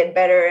how to get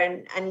better,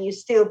 and you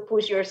still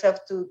push yourself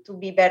to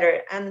be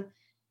better. And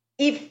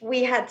if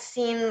we had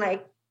seen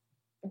like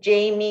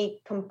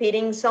Jamie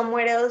competing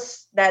somewhere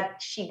else,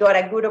 that she got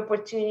a good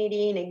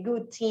opportunity in a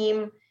good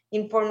team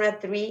in Formula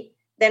 3,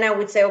 then I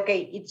would say,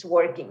 okay, it's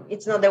working.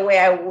 It's not the way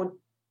I would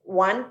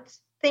want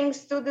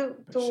things to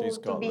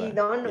be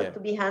done or to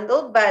be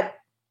handled, but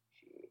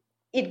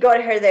it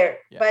got her there,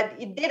 but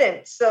it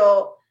didn't.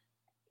 So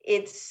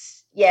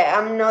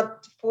I'm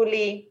not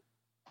fully,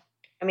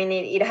 I mean,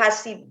 it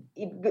has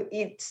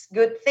it's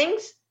good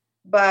things,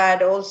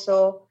 but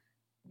also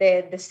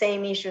the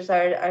same issues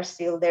are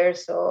still there.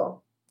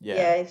 So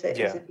it's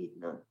a bit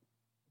not.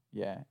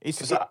 Yeah,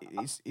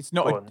 it's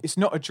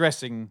not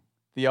addressing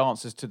the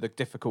answers to the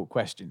difficult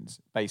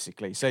questions,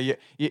 basically. So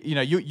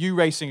you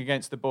racing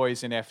against the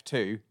boys in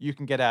F2, you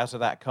can get out of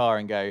that car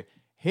and go,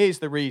 here's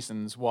the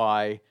reasons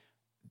why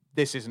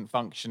this isn't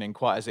functioning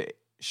quite as it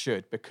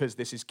should, because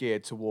this is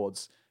geared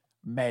towards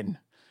men.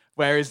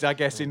 Whereas I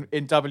guess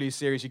in W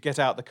Series, you get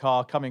out the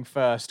car coming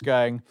first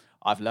going,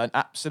 I've learned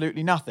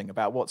absolutely nothing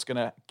about what's going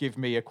to give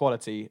me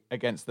equality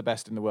against the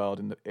best in the world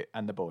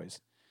and the boys.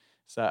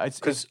 So it's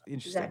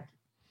interesting. Exactly.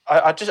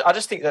 I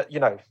just think that,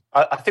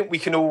 I think we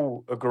can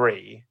all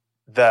agree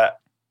that,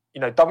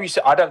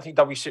 I don't think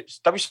W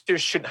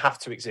Series shouldn't have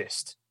to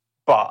exist.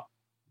 But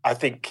I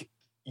think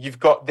you've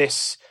got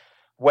this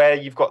where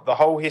you've got the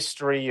whole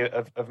history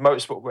of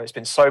motorsport where it's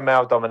been so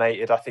male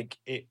dominated. I think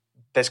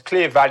there's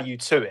clear value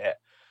to it.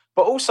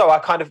 But also I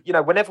kind of,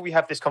 whenever we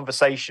have this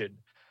conversation,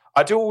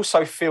 I do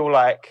also feel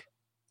like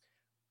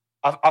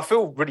I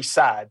feel really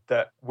sad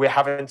that we're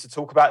having to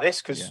talk about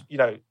this because,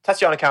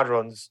 Tatiana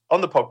Calderón's on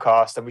the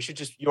podcast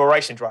and you're a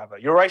racing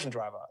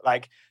driver.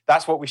 Like,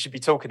 that's what we should be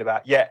talking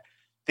about. Yet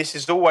this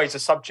is always a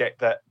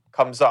subject that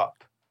comes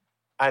up.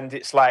 And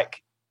it's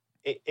like,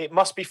 it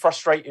must be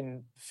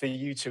frustrating for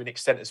you to an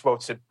extent as well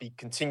to be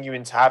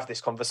continuing to have this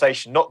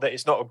conversation. Not that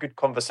it's not a good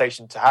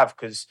conversation to have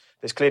because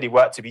there's clearly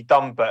work to be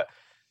done, but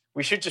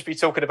we should just be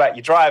talking about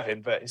your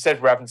driving. But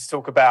instead we're having to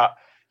talk about,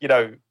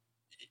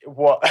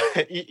 what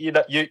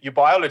your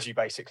biology,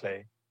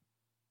 basically.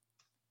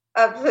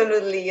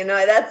 Absolutely.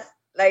 That's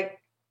like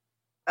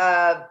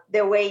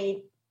the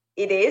way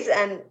it is,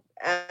 and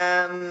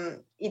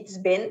it's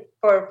been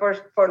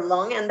for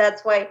long, and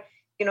that's why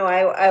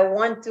I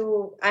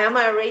am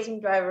a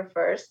racing driver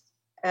first,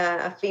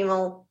 a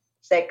female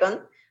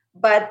second,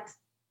 but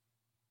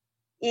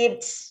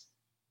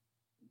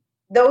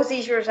those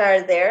issues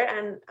are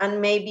there,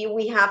 and maybe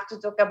we have to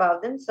talk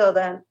about them so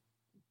that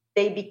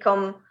they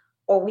become,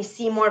 or we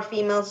see more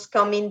females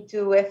come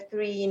into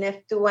F3 and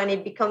F2, and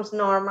it becomes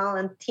normal,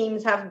 and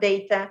teams have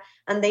data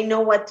and they know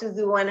what to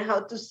do and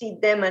how to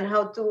seed them and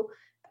how to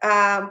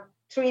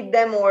treat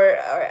them or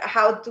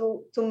how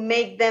to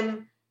make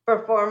them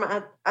perform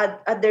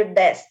at their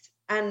best.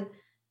 And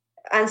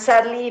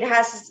sadly it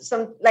has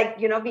some,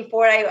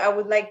 before I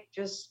would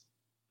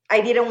I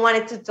didn't want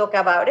it to talk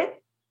about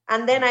it.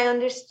 And then I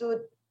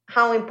understood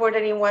how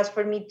important it was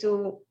for me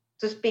to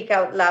speak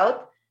out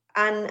loud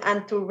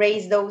and to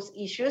raise those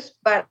issues.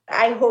 But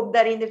I hope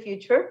that in the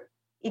future,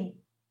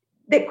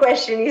 the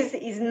question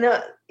is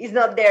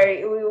not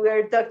there.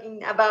 We're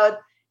talking about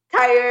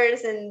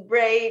tires and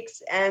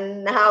brakes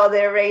and how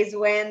the race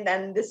went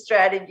and the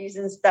strategies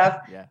and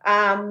stuff.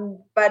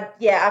 But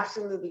yeah,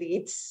 absolutely,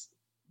 it's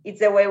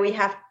the way we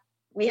have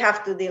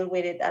to deal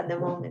with it at the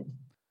moment.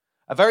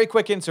 A very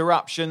quick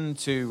interruption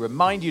to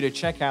remind you to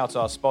check out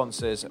our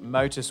sponsors,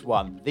 Motus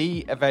One,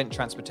 the event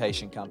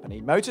transportation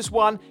company. Motus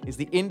One is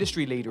the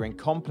industry leader in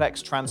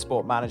complex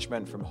transport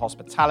management, from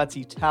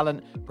hospitality,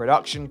 talent,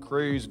 production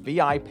crews,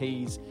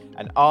 VIPs,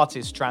 and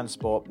artist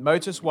transport.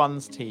 Motus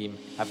One's team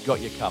have got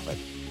you covered.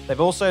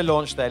 They've also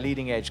launched their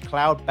leading-edge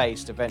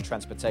cloud-based event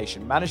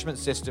transportation management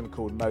system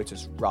called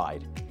Motus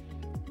Ride.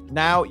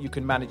 Now you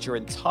can manage your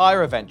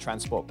entire event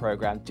transport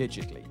program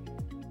digitally.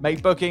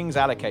 Make bookings,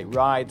 allocate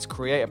rides,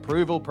 create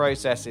approval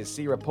processes,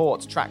 see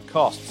reports, track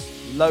costs,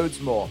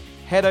 loads more.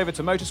 Head over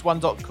to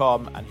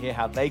motus1.com and hear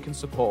how they can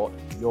support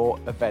your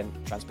event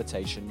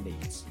transportation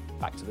needs.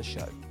 Back to the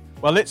show.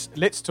 Well,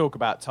 let's talk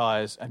about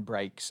tyres and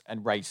brakes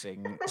and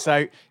racing.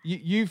 So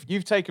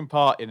you've taken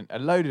part in a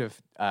load of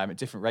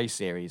different race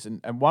series,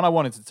 and one I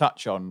wanted to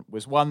touch on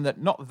was one that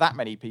not that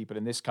many people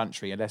in this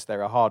country, unless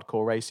they're a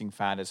hardcore racing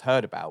fan, has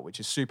heard about, which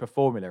is Super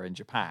Formula in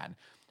Japan,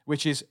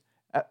 which is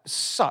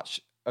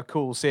such a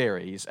cool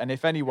series. And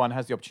if anyone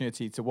has the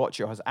opportunity to watch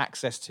it or has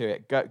access to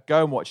it,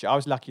 go and watch it. I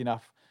was lucky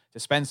enough to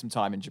spend some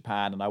time in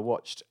Japan, and I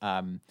watched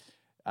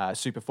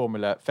Super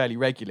Formula fairly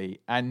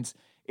regularly, and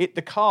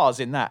the cars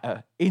in that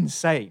are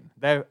insane.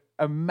 They're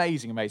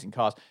amazing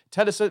cars.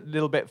 Tell us a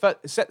little bit,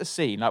 set the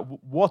scene. Like,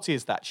 what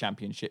is that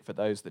championship for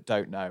those that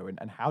don't know,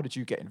 and how did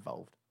you get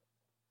involved?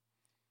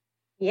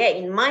 Yeah,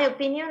 in my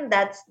opinion,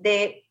 that's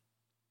the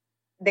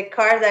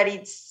car that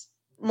it's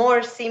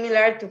more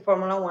similar to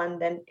Formula One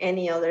than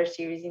any other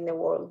series in the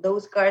world.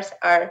 Those cars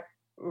are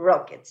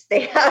rockets.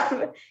 They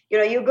have,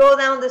 you go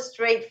down the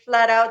straight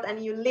flat out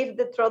and you lift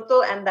the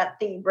throttle and that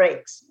thing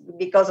breaks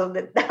because of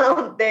the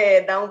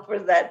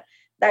downforce that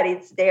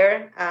it's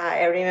there.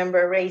 I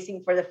remember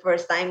racing for the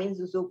first time in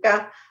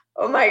Suzuka.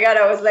 Oh my God,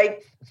 I was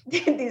like,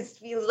 this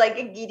feels like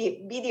a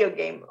video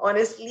game.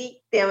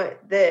 Honestly,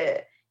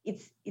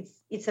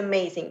 it's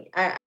amazing.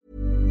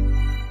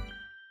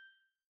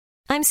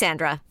 I'm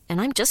Sandra, and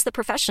I'm just the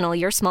professional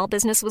your small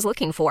business was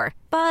looking for.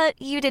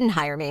 But you didn't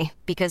hire me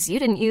because you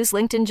didn't use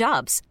LinkedIn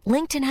Jobs.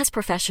 LinkedIn has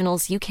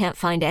professionals you can't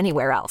find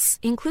anywhere else,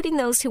 including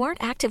those who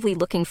aren't actively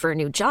looking for a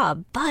new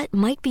job, but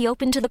might be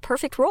open to the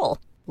perfect role,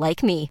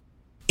 like me.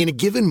 In a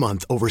given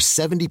month, over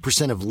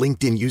 70% of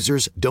LinkedIn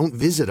users don't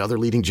visit other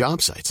leading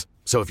job sites.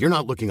 So if you're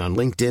not looking on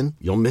LinkedIn,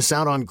 you'll miss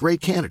out on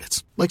great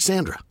candidates like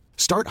Sandra.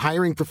 Start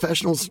hiring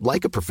professionals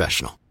like a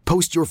professional.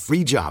 Post your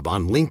free job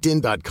on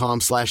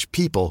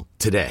linkedin.com/people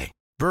today.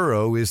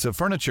 Burrow is a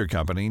furniture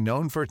company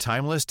known for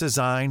timeless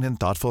design and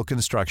thoughtful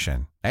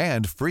construction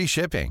and free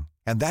shipping,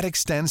 and that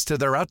extends to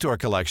their outdoor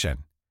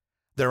collection.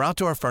 Their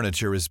outdoor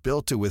furniture is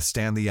built to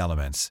withstand the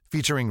elements,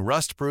 featuring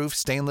rust-proof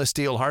stainless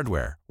steel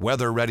hardware,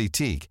 weather-ready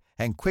teak,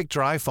 and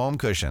quick-dry foam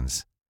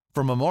cushions.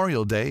 For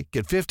Memorial Day,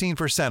 get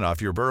 15%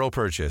 off your Burrow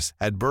purchase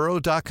at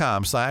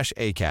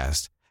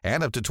burrow.com/ACAST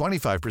and up to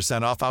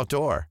 25% off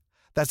outdoor.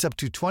 That's up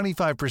to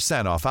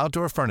 25% off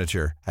outdoor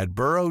furniture at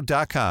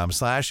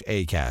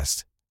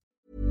burrow.com/ACAST.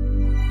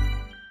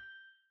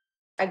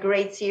 A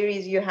great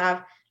series. You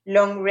have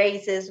long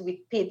races with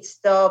pit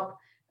stop.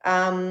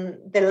 The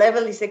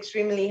level is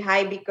extremely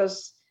high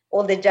because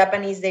all the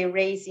Japanese, they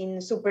race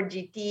in Super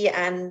GT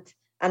and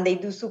they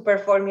do Super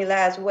Formula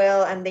as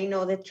well. And they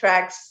know the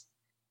tracks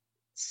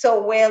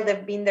so well.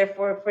 They've been there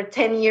for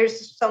 10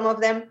 years, some of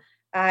them.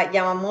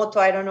 Yamamoto,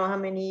 I don't know how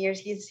many years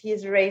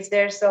he's raced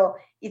there. So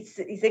it's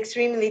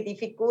extremely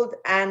difficult.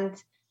 And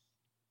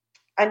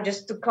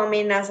just to come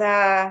in as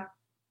a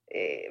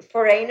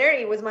foreigner,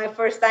 it was my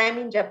first time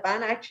in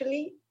Japan,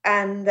 actually.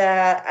 And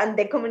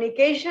the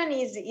communication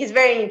is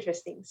very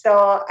interesting.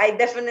 So I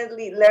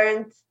definitely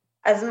learned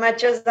as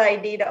much as I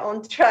did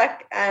on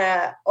track,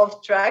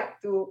 off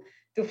track, to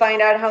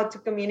find out how to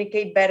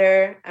communicate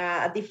better,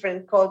 a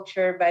different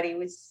culture. But it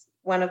was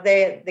one of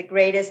the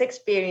greatest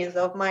experience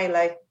of my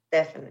life,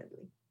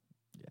 definitely.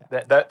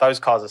 Yeah. Those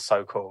cars are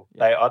so cool.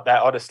 Yeah. They're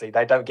honestly,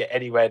 they don't get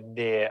anywhere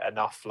near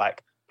enough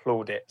like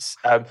plaudits.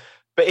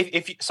 But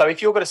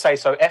if you're going to say,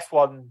 so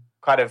F1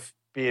 kind of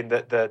being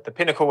the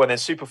pinnacle, and then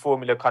Super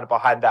Formula kind of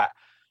behind that,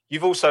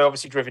 you've also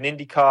obviously driven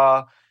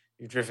IndyCar,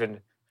 you've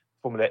driven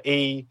Formula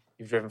E,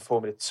 you've driven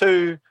Formula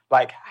 2.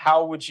 Like,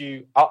 how would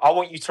you? I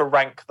want you to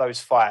rank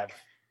those 5.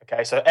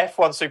 Okay, so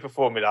F1, Super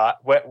Formula.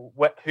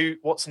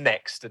 What's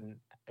next, and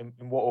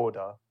in what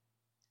order?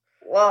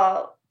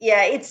 Well,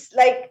 yeah, it's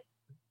like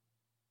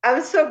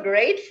I'm so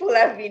grateful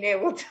I've been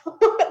able to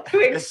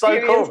experience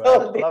so cool,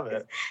 all these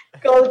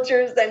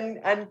cultures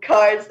and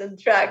cars and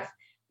tracks.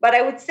 But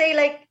I would say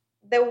like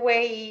the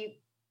way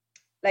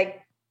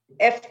like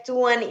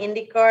F2 and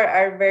IndyCar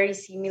are very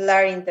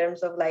similar in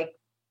terms of like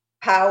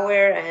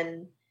power,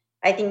 and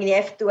I think the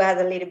F2 has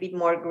a little bit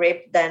more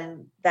grip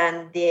than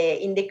the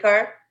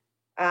IndyCar.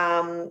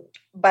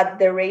 But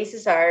the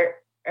races are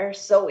are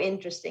so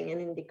interesting in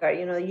IndyCar.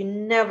 You know, you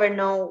never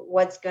know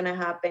what's going to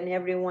happen.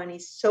 Everyone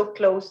is so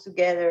close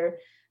together.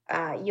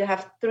 You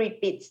have 3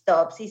 pit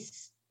stops.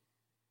 It's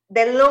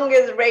the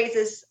longest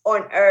races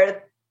on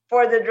earth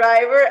for the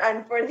driver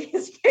and for the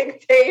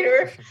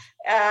spectator.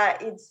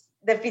 It's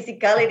the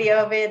physicality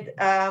of it.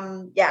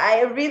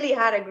 I really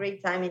had a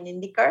great time in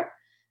IndyCar.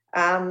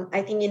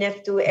 I think in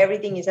F2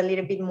 everything is a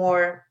little bit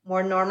more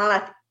normal.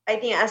 I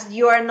think as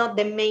you are not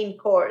the main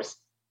course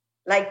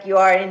like you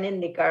are in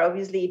IndyCar,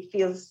 obviously it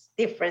feels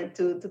different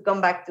to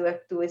come back to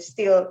F2. It's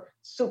still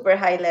super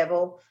high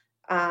level,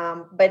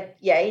 but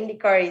yeah,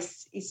 IndyCar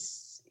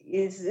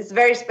is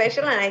very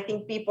special, and I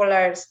think people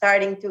are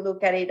starting to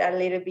look at it a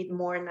little bit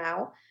more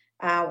now.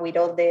 With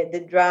all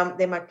the drama,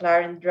 the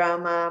McLaren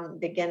drama,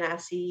 the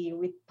Ganassi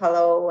with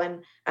Palou,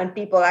 and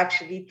people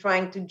actually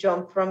trying to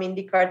jump from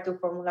IndyCar to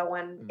Formula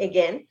One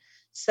again.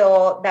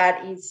 So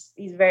that is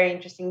very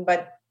interesting.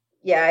 But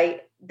yeah,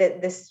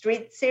 the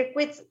street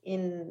circuits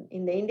in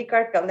the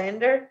IndyCar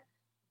calendar,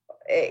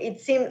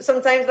 it seemed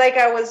sometimes like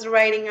I was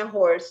riding a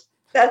horse.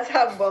 That's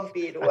how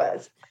bumpy it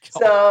was.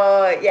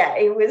 So yeah,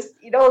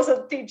 it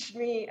also teach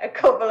me a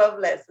couple of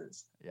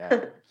lessons.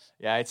 Yeah.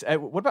 Yeah, it's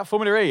what about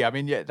Formula E? I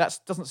mean, yeah,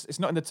 it's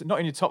not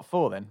in your top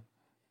 4 then.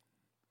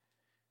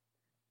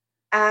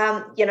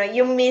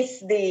 You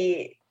miss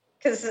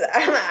because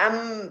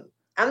I'm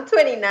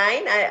 29.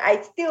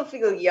 I still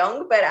feel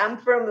young, but I'm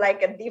from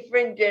like a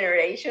different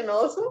generation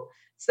also.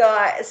 So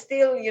I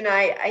still,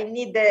 I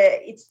need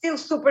it's still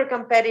super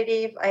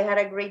competitive. I had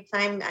a great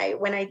time.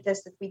 When I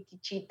tested with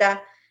Tichita,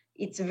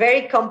 it's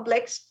very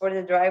complex for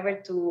the driver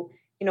to,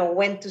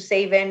 when to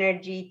save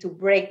energy, to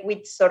brake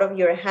with sort of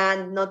your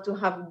hand, not to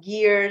have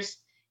gears.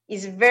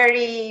 It's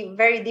very,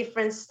 very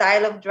different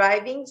style of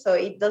driving. So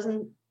it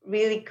doesn't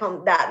really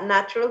come that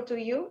natural to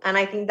you. And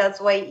I think that's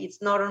why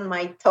it's not on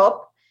my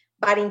top.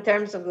 But in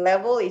terms of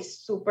level, it's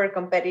super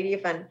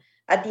competitive. And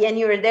at the end,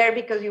 you're there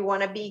because you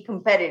want to be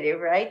competitive,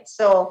 right?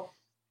 So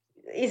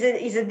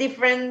it's a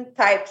different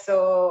type.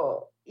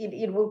 So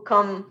it will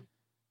come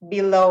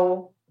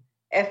below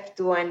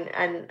F2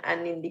 and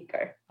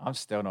IndyCar. I'm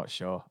still not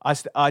sure.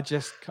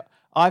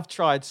 I've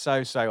tried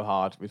so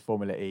hard with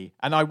Formula E,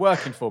 and I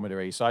work in Formula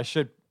E, so I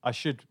should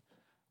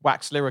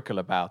wax lyrical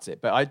about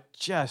it. But I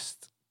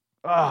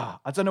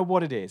don't know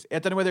what it is. I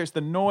don't know whether it's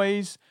the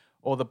noise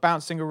or the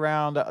bouncing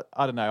around.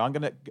 I don't know.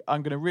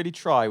 I'm gonna really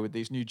try with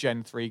these new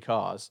Gen 3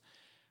 cars,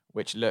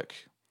 which look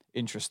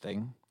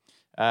interesting.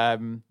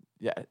 For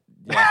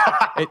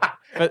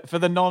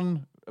the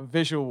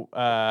non-visual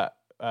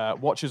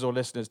watchers or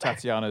listeners,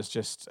 Tatiana's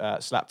just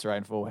slapped her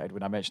own forehead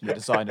when I mentioned the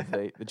design of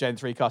the Gen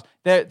 3 cars.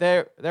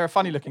 They're a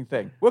funny looking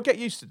thing. We'll get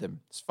used to them.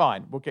 It's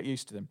fine. We'll get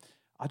used to them.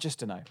 I just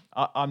don't know.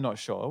 I'm not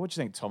sure. What do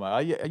you think, Tomo?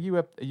 Are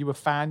you a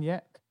fan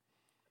yet?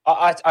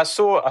 I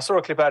saw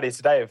a clip earlier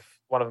today of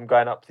one of them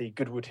going up the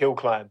Goodwood Hill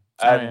climb,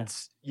 and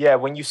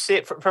when you see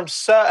it from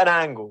certain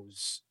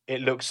angles,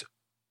 it looks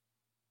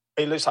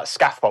like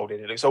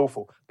scaffolding. It looks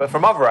awful, but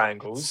from other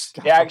angles,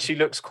 it actually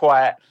looks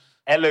quite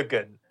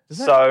elegant.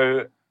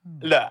 So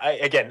look,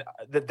 again,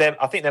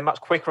 I think they're much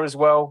quicker as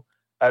well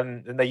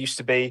than they used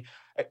to be.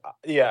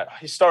 Yeah,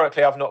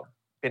 historically, I've not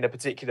been a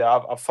particular.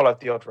 I've followed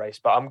the odd race,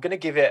 but I'm going to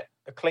give it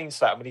a clean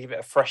slate. I'm going to give it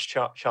a fresh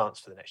chance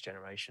for the next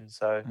generation.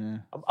 So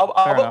I'm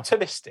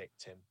optimistic,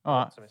 Tim.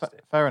 All right,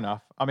 fair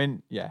enough. I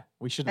mean, yeah,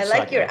 we shouldn't. I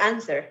like your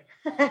answer.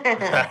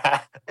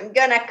 I'm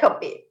gonna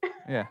copy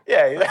it.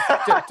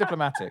 Yeah.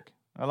 Diplomatic.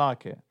 I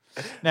like it.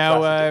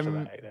 Now,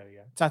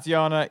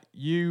 Tatiana,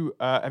 you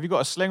have you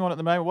got a sling on at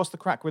the moment? What's the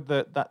crack with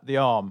the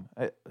arm?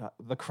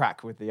 The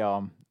crack with the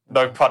arm.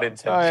 No pun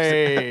intended.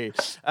 Hey.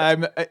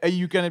 Are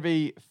you going to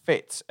be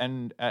fit,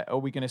 and are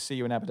we going to see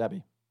you in Abu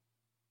Dhabi?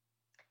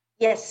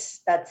 Yes,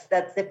 that's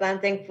the plan.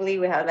 Thankfully,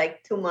 we have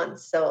like 2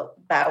 months, so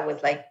that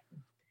was like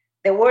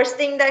the worst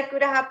thing that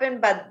could have happened,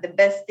 but the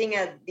best thing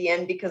at the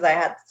end because I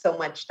had so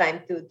much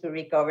time to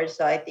recover.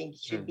 So I think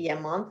it should be a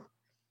month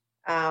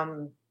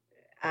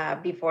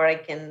before I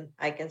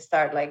can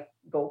start like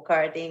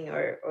go-karting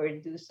or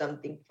do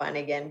something fun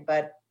again.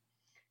 But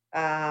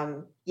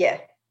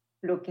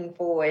looking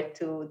forward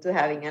to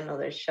having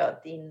another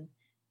shot in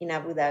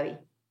Abu Dhabi.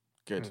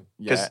 Good.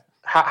 Because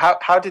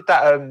how did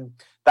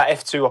that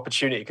F2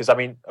 opportunity? Because I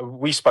mean,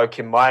 we spoke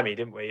in Miami,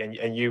 didn't we?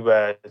 And you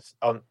were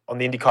on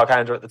the IndyCar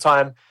calendar at the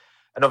time,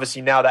 and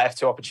obviously now that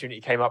F2 opportunity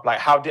came up. Like,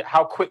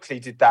 how quickly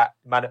did that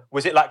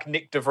was it like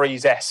Nick De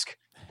Vries-esque,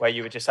 where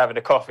you were just having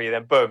a coffee and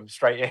then boom,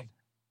 straight in?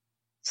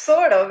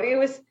 Sort of. It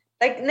was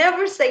like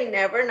never say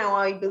never. Now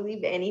I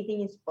believe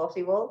anything is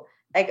possible.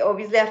 Like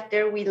obviously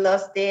after we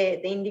lost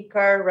the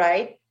IndyCar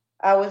ride,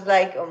 I was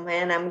like, oh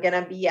man, I'm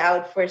gonna be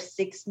out for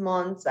 6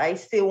 months. I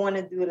still want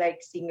to do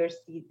like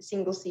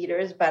single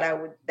seaters, but I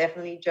would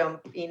definitely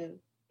jump in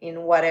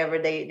whatever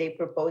they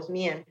propose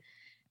me.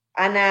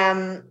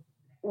 And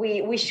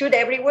we shoot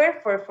everywhere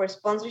for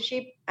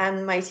sponsorship.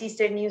 And my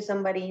sister knew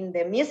somebody in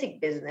the music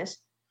business.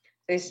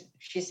 So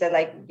she said,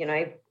 like,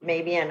 if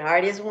maybe an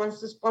artist wants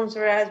to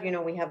sponsor us,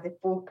 we have the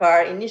full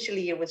car.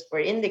 Initially, it was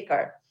for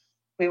IndyCar.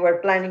 We were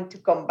planning to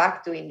come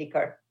back to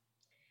IndyCar.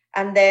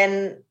 And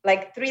then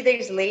like 3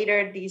 days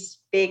later, this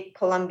big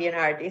Colombian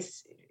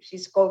artist,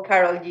 she's called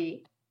Carol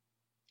G.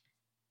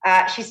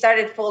 She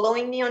started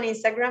following me on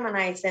Instagram, and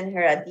I sent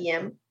her a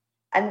DM.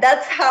 And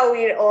that's how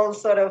it all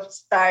sort of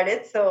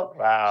started. So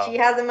she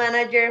has a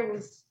manager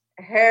who's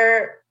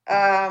her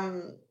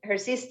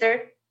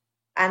sister.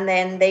 And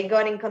then they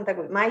got in contact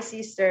with my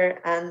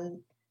sister. And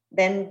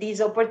then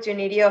this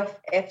opportunity of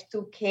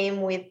F2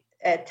 came with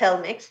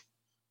Telmex.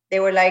 They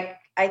were like,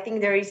 I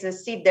think there is a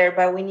seat there,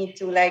 but we need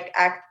to like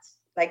act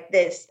like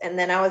this. And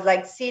then I was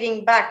like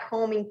sitting back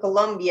home in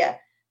Colombia,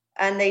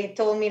 and they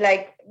told me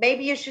like,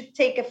 maybe you should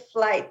take a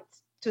flight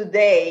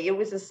today. It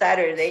was a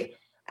Saturday.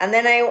 And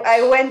then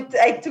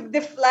I took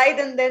the flight,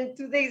 and then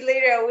 2 days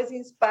later I was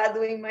in Spa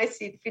doing my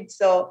seat fit.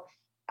 So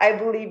I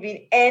believe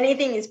in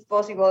anything is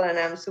possible, and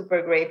I'm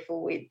super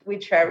grateful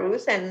with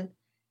Charus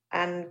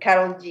and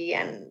Carol G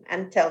and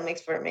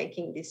Telmex for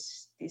making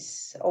this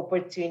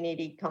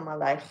opportunity come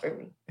alive for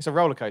me. It's a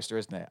roller coaster,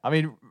 isn't it? I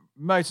mean,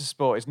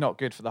 motorsport is not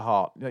good for the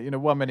heart.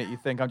 1 minute you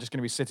think I'm just going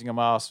to be sitting on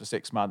my ass for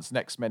 6 months.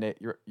 Next minute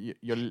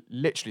you're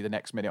literally the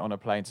next minute on a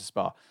plane to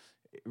Spa.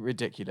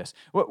 Ridiculous.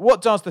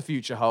 What does the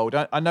future hold?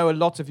 I know a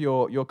lot of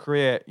your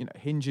career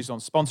hinges on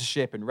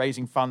sponsorship and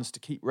raising funds to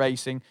keep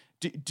racing.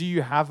 Do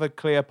you have a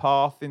clear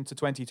path into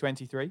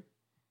 2023?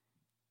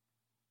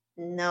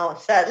 No,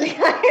 sadly,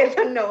 I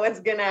don't know what's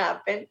gonna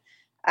happen.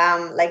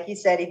 Like you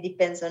said, it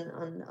depends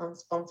on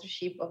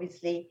sponsorship.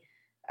 Obviously,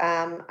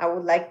 I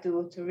would like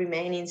to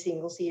remain in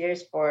single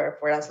seaters for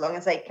as long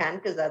as I can,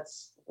 because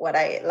that's what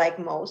I like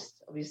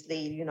most.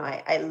 Obviously,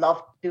 I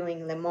love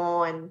doing Le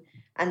Mans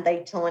and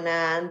Daytona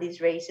and these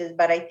races,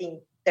 but I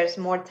think there's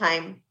more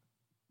time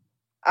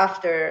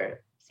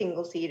after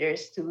single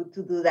seaters to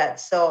do that.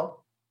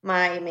 So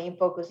my main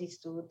focus is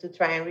to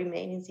try and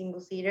remain in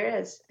single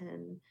seaters,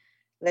 and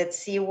let's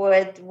see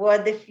what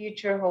the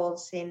future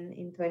holds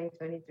in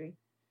 2023.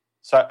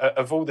 So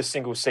of all the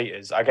single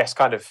seaters, I guess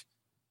kind of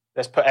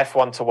let's put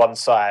F1 to one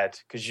side,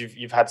 because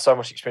you've had so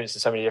much experience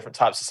in so many different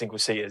types of single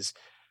seaters.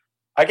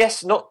 I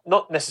guess not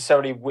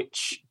necessarily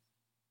which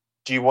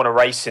do you want to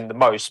race in the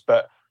most,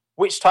 but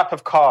which type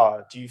of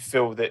car do you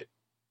feel that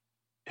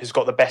has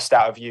got the best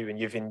out of you and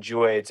you've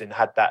enjoyed and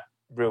had that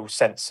real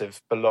sense of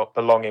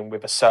belonging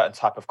with a certain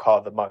type of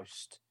car the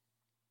most?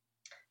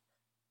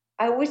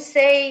 I would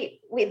say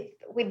with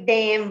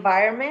the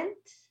environment,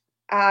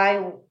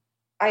 I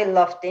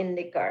loved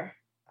IndyCar.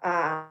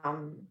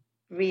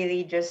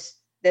 Really, just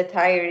the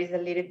tire is a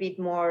little bit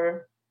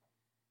more.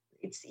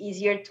 It's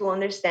easier to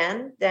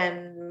understand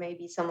than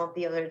maybe some of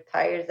the other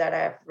tires that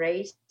I've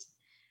raced,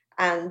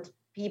 and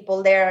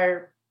people there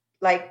are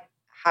like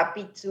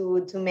happy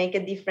to make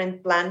a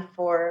different plan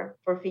for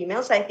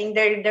females. I think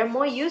they're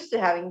more used to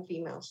having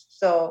females,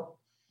 so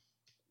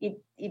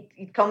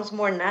it comes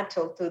more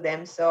natural to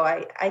them. So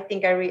I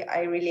think I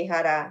really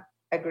had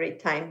a great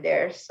time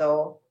there.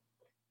 So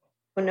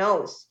who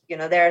knows?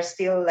 There are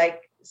still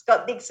like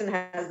Scott Dixon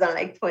has done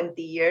like 20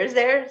 years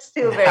there,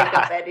 still very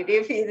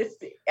competitive.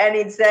 And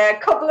it's a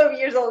couple of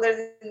years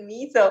older than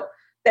me, so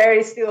there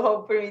is still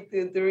hope for me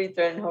to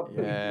return,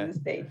 hopefully, to the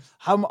States.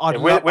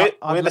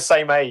 We're the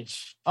same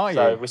age. Are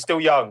so you? we're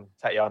still young,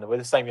 Tatiana. We're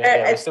the same age.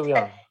 Yeah, we're still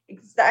young.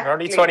 Exactly. We're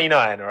only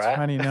 29, all right?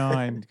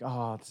 29.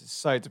 God, it's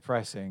so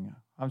depressing.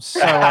 I'm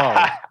so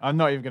old. I'm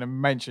not even going to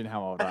mention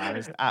how old I am.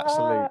 It's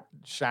absolute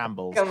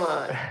shambles. Come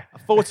on.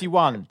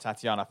 41,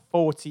 Tatiana.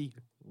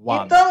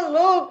 41. You don't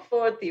look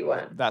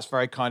 41. That's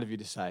very kind of you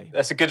to say.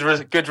 That's a good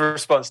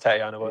response,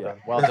 Tatiana. Well done.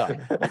 Well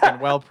done. You've been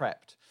well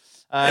prepped.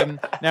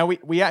 Now,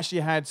 we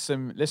actually had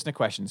some listener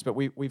questions, but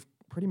we've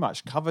pretty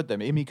much covered them.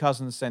 Imi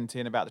Cousins sent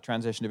in about the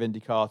transition of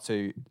IndyCar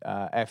to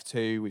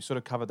F2. We've sort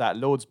of covered that.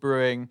 Lords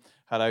Brewing.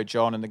 Hello,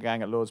 John and the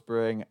gang at Lords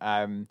Brewing.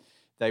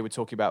 They were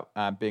talking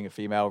about being a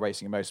female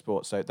racing in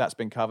motorsport, so that's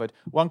been covered.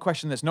 One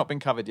question that's not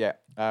been covered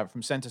yet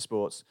from Centre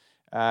Sports.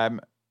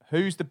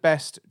 Who's the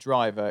best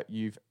driver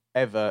you've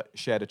ever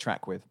shared a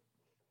track with?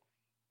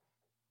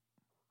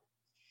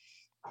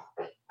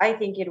 I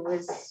think it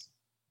was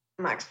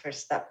Max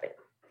Verstappen,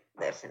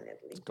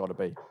 definitely. It's got to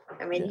be.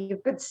 I mean, you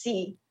could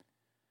see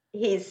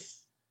his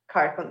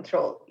car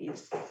control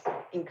is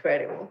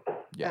incredible.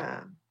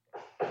 Yeah.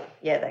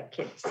 That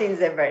kid, since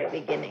the very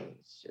beginning,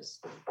 it's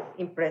just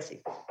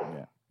impressive.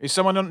 Yeah. Is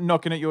someone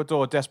knocking at your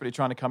door, desperately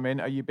trying to come in?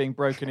 Are you being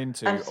broken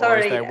into? I'm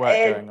sorry. Or is there work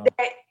going on?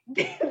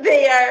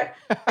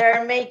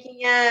 They're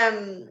making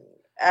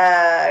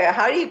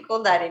how do you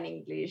call that in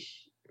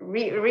English?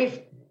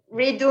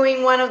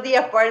 Redoing one of the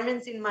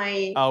apartments in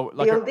my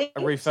building.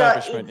 A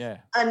refurbishment, so it's yeah.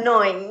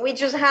 Annoying. We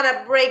just had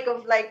a break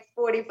of like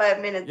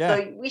 45 minutes,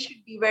 so we should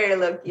be very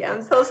lucky.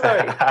 I'm so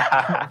sorry.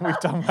 We've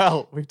done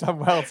well. We've done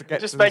well to get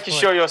just to making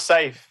sure you're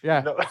safe.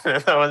 Yeah. No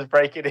one's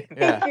breaking in.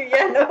 Thank you.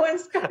 Yeah, no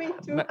one's coming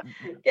to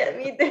get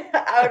me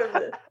out of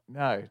it.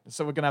 No.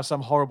 So we're going to have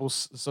some horrible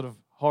sort of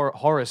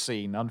horror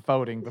scene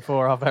unfolding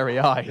before our very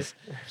eyes.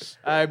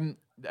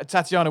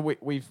 Tatiana,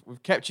 we've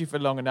kept you for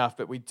long enough,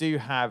 but we do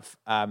have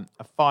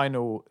a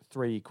final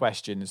 3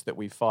 questions that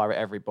we fire at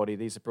everybody.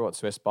 These are brought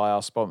to us by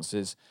our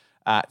sponsors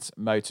at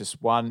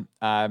Motus One.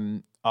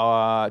 Tom,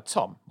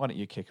 why don't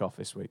you kick off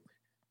this week?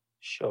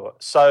 Sure.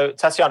 So,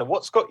 Tatiana,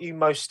 what's got you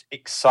most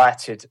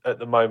excited at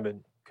the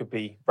moment? Could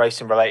be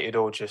racing related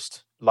or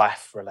just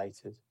life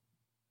related.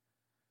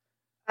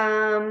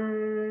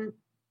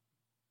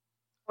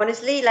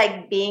 Honestly,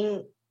 like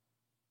being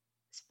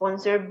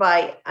sponsored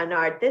by an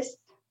artist,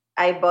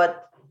 I bought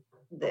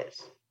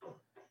this.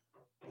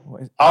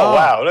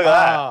 Wow, look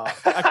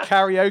at that. A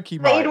karaoke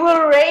mic. It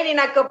will rain in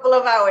a couple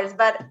of hours,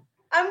 but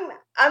I'm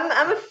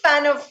a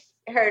fan of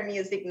her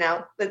music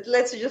now.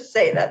 Let's just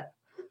say that.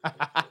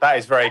 That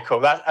is very cool.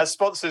 That, as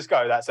sponsors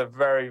go, that's a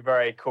very,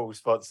 very cool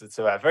sponsor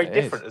to have. Very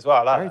different as well.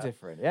 I like very that.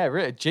 Different. Yeah,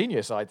 really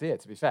genius idea,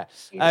 to be fair.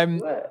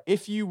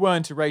 If you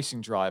weren't a racing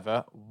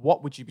driver,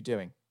 what would you be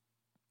doing?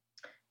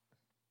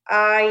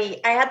 I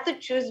had to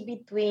choose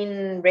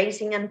between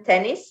racing and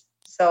tennis.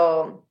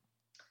 So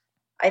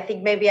I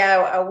think maybe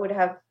I would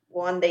have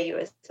won the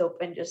US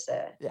Open just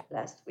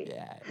last week.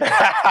 Yeah.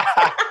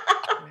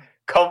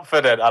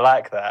 Confident. I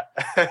like that.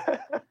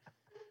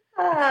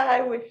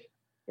 I wish.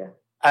 Yeah.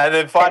 And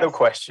then final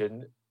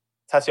question,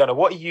 Tatiana,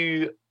 what are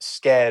you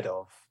scared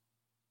of?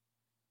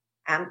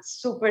 I'm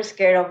super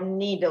scared of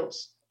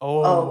needles.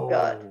 Oh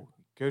God.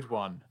 Good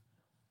one.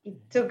 It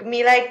took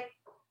me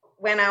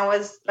when I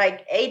was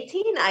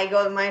 18, I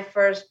got my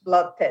first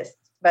blood test.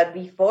 But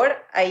before,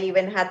 I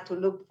even had to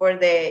look for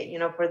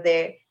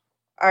the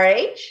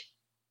RH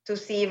to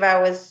see if I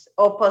was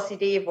O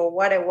positive or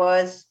what it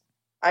was.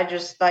 I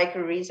just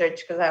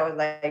research because I was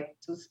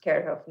too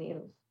scared of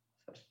needles.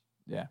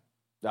 Yeah.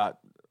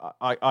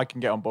 I can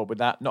get on board with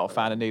that. Not a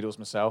fan of needles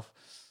myself.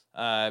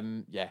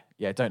 Yeah,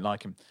 don't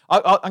like them.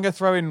 I'm going to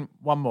throw in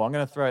one more. I'm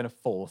going to throw in a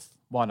fourth.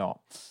 Why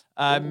not?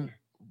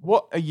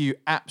 What are you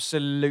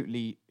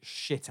absolutely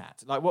shit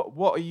at?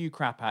 What are you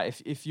crap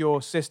at? If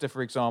your sister,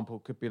 for example,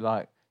 could be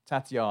like,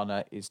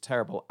 Tatiana is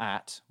terrible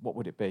at, what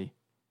would it be?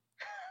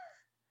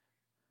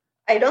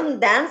 I don't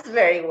dance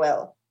very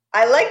well.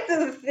 I like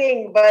to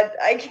sing, but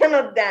I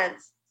cannot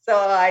dance. So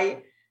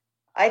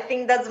I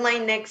think that's my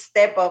next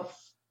step of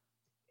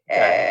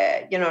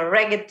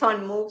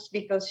reggaeton moves,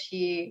 because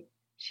she's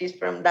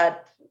from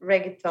that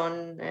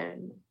reggaeton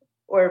and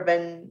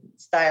urban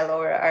style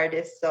or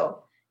artist.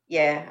 So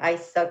yeah, I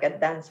suck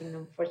at dancing,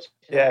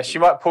 unfortunately. Yeah, she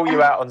might pull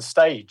you out on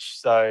stage.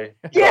 So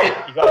you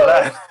got to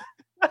learn.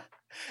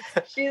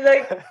 She's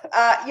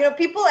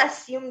people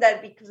assume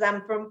that because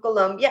I'm from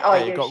Colombia,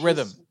 you got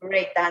rhythm. She's a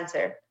great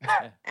dancer.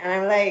 And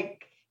I'm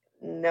like,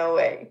 no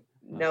way.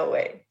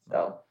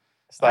 So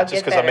it's like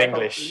just because I'm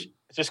English. Hopefully.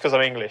 Just because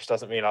I'm English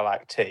doesn't mean I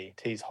like tea.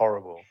 Tea's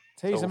horrible.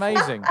 Tea's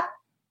amazing.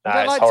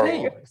 Nah, it's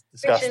horrible. Tea? It's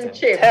disgusting.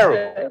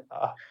 Terrible.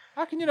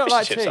 How can you not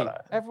like tea?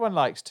 Everyone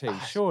likes tea,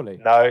 surely.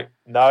 No.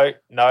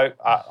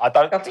 I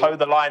don't toe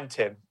the line,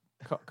 Tim.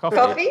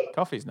 Coffee?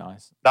 Coffee's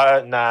nice.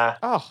 No, nah.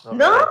 Oh.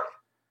 No? Really.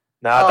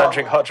 No, I don't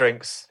drink hot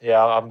drinks.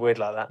 Yeah, I'm weird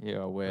like that.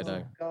 You're a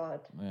weirdo. Oh,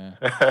 God.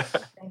 Yeah.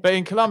 But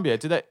in Colombia,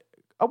 do they...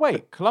 Oh,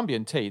 wait,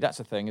 Colombian tea,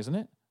 that's a thing, isn't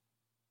it?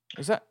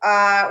 Is that...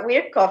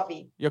 We're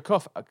coffee. You're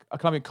a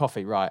Colombian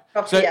coffee, right.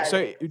 Coffee,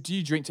 so do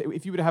you drink...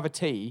 If you were to have a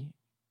tea,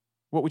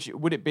 what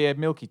would it be, a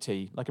milky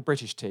tea, like a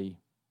British tea?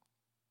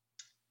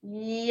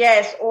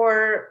 Yes,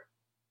 or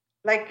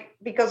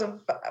because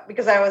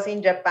I was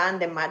in Japan,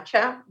 the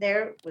matcha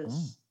there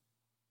was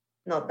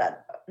not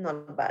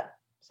bad.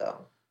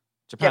 So...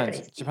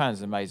 Japan's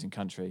an amazing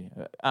country,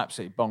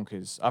 absolutely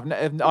bonkers.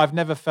 I've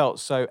never felt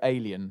so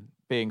alien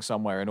being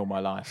somewhere in all my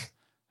life.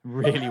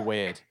 Really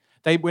weird.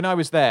 When I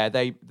was there,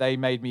 they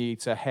made me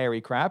eat a hairy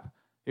crab.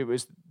 It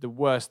was the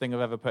worst thing I've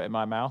ever put in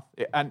my mouth,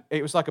 and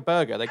it was like a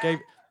burger.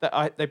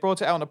 They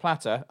brought it out on a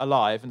platter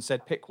alive and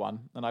said pick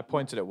one, and I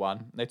pointed at one.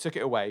 And they took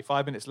it away.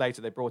 5 minutes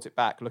later, they brought it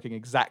back looking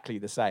exactly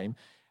the same,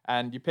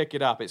 and you pick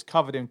it up. It's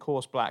covered in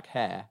coarse black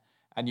hair.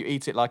 And you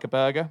eat it like a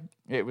burger.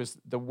 It was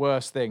the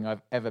worst thing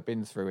I've ever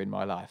been through in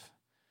my life.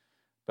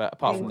 But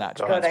apart from that,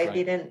 God, I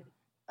didn't.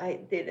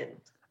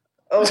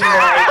 Oh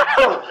my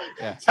God.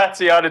 Yeah.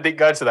 Tatiana didn't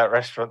go to that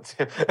restaurant.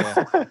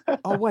 Yeah.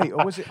 Oh wait,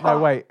 or was it? No,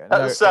 wait.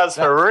 That sounds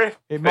horrific.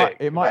 It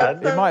might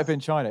have been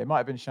China. It might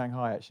have been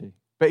Shanghai actually.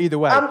 But either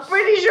way, I'm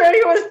pretty sure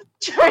it was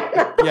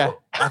China. Yeah,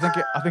 I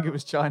think it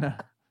was China.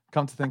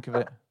 Come to think of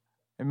it,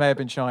 it may have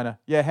been China.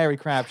 Yeah, hairy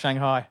crab,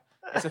 Shanghai.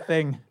 It's a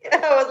thing.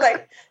 I was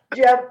like,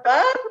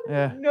 Japan?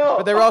 Yeah. No.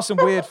 But there are some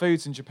weird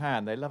foods in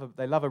Japan. They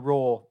love a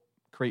raw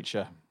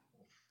creature.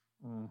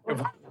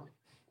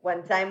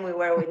 One time we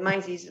were with my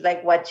sis,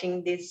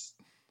 watching these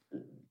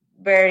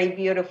very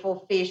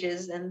beautiful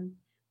fishes, and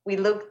we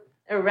looked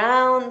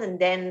around, and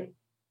then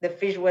the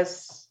fish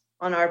was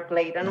on our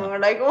plate, and we were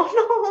like, oh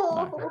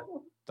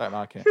no. Don't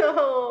like it.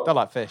 No. Don't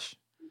like fish.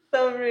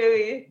 Don't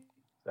really.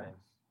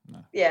 No.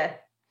 Yeah.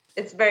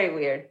 It's very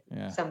weird.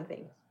 Yeah.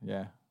 Something.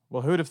 Yeah.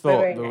 Well, who would have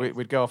thought that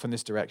we'd go off in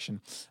this direction?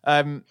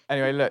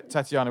 Anyway, look,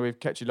 Tatiana, we've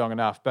kept you long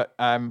enough, but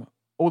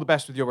all the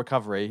best with your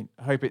recovery.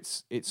 I hope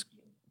it's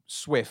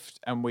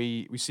swift, and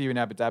we see you in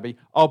Abu Dhabi.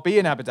 I'll be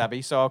in Abu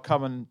Dhabi, so I'll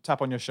come and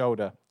tap on your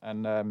shoulder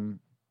and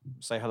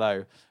say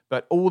hello.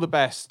 But all the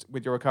best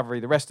with your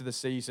recovery the rest of the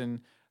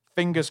season.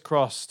 Fingers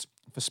crossed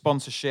for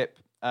sponsorship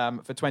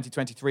for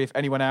 2023. If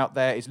anyone out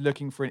there is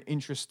looking for an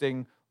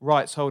interesting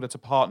rights holder to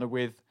partner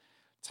with,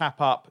 tap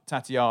up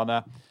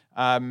Tatiana.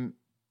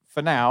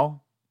 For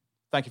now,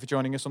 thank you for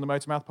joining us on the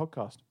Motormouth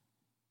podcast.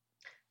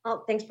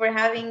 Oh, thanks for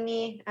having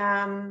me.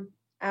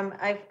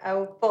 I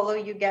will follow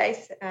you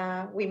guys.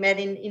 We met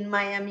in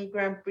Miami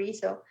Grand Prix,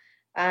 so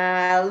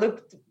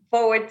look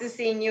forward to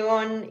seeing you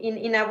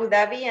in Abu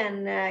Dhabi,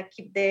 and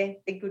keep the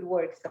good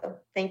work. So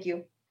thank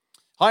you.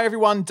 Hi,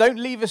 everyone. Don't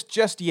leave us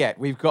just yet.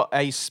 We've got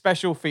a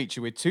special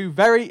feature with two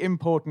very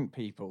important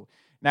people.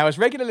 Now, as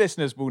regular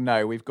listeners will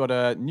know, we've got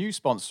a new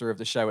sponsor of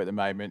the show at the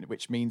moment,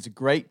 which means a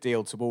great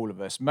deal to all of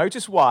us.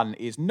 Motus One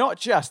is not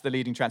just the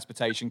leading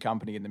transportation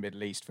company in the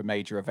Middle East for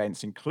major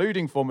events,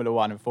 including Formula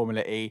One and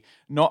Formula E.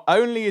 Not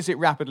only is it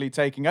rapidly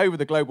taking over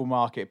the global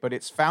market, but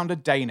its founder,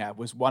 Dana,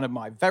 was one of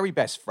my very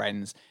best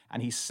friends,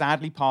 and he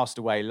sadly passed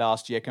away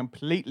last year,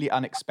 completely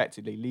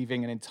unexpectedly,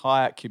 leaving an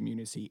entire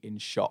community in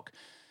shock.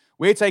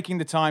 We're taking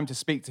the time to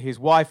speak to his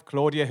wife,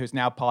 Claudia, who's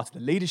now part of the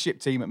leadership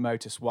team at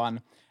Motus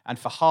One, and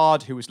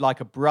Fahad, who was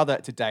like a brother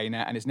to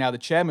Dana and is now the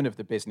chairman of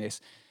the business.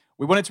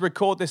 We wanted to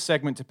record this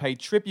segment to pay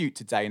tribute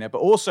to Dana, but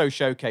also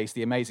showcase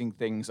the amazing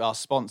things our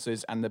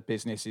sponsors and the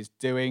business is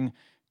doing.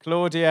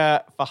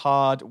 Claudia,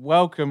 Fahad,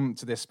 welcome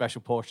to this special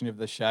portion of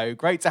the show.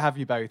 Great to have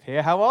you both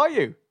here. How are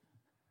you?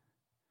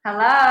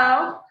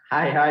 Hello.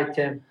 Hi,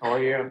 Tim. How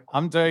are you?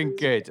 I'm doing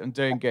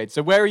good.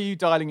 So where are you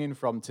dialing in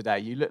from today?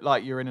 You look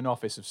like you're in an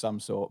office of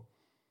some sort.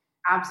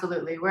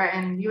 Absolutely. We're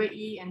in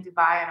UAE and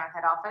Dubai in our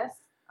head office.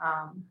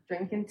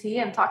 Drinking tea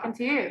and talking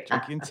to you.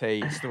 Drinking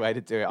tea is the way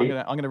to do it.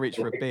 I'm gonna reach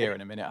for a beer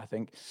in a minute, I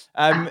think.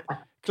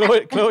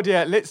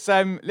 Claudia,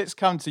 let's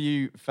come to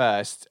you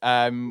first.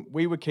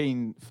 We were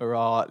keen for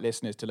our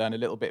listeners to learn a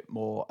little bit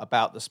more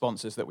about the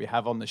sponsors that we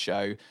have on the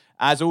show.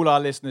 As all our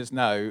listeners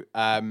know,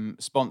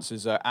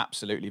 sponsors are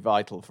absolutely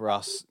vital for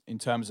us in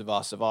terms of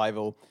our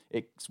survival.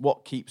 It's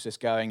what keeps us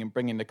going and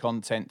bringing the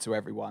content to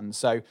everyone.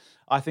 So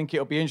I think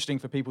it'll be interesting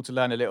for people to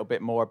learn a little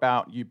bit more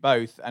about you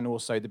both and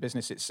also the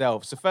business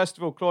itself. So first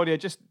of all, Claudia,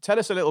 just tell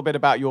us a little bit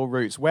about your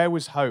roots. Where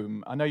was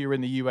home? I know you're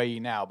in the UAE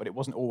now, but it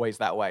wasn't always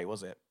that way,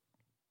 was it?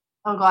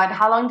 Oh God,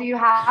 how long do you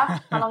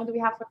have? How long do we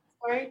have for the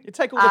story? You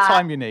take all the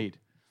time you need.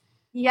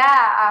 Yeah,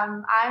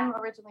 I'm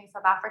originally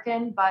South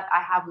African, but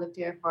I have lived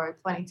here for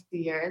 22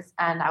 years,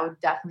 and I would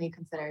definitely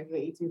consider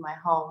UAE to be my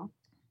home.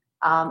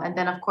 And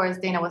then, of course,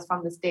 Dana was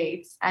from the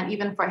States. And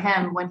even for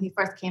him, when he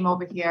first came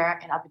over here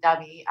in Abu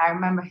Dhabi, I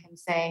remember him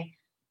saying,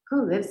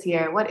 who lives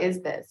here? What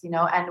is this? You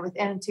know, and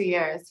within 2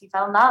 years, he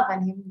fell in love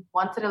and he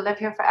wanted to live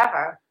here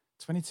forever.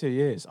 22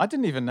 years. I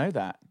didn't even know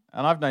that.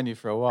 And I've known you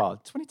for a while.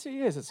 22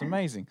 years. That's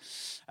amazing.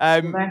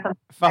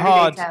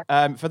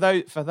 Fahad,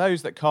 for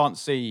those that can't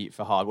see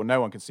Fahad, well,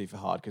 no one can see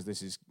Fahad because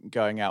this is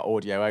going out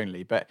audio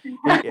only. But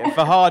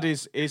Fahad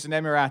is an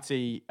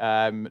Emirati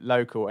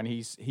local, and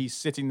he's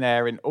sitting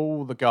there in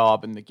all the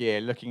garb and the gear,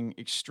 looking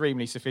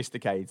extremely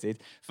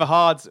sophisticated.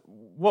 Fahad,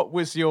 what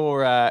was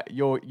your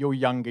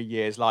younger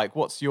years like?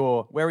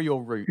 Where are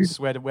your roots?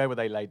 Where were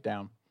they laid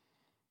down?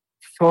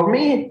 For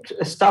me,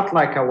 it started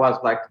like I was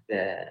like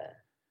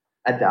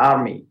at the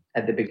army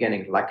at the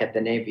beginning, like at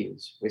the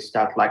navies. We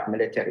start like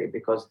military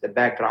because the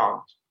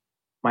background,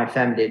 my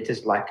family, it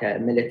is like a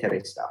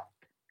military stuff.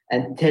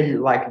 Until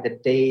like the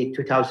day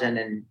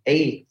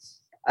 2008,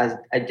 as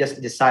I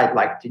just decided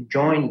like to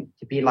join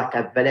to be like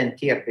a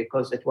volunteer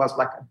because it was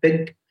like a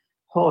big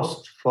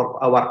host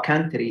for our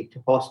country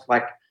to host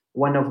like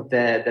one of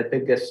the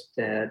biggest,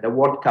 the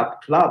World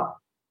Cup club,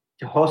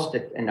 to host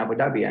it in Abu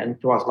Dhabi, and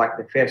it was like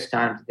the first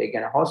time they're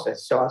gonna host it.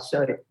 So I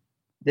said,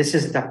 this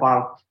is the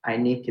part I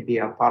need to be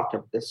a part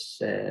of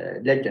this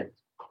legend.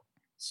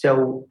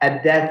 So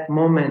at that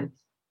moment,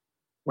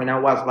 when I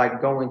was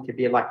like going to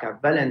be like a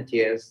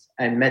volunteers,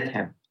 I met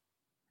him,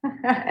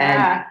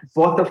 and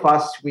both of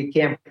us, we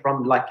came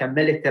from like a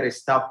military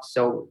stuff.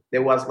 So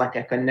there was like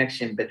a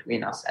connection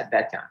between us at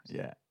that time.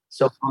 Yeah.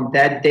 So from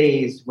that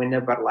days, we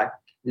never like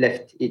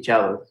left each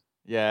other.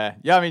 Yeah.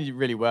 I mean, you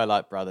really were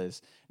like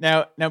brothers.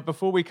 Now,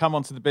 before we come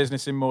on to the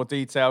business in more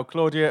detail,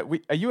 Claudia,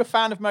 are you a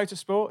fan of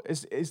motorsport?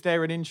 Is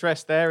there an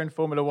interest there in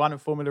Formula One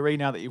and Formula E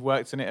now that you've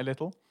worked in it a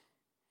little?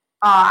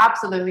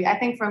 Absolutely. I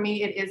think for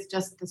me, it is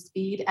just the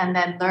speed and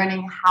then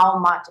learning how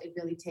much it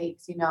really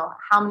takes, you know,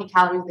 how many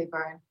calories they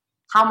burn,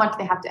 how much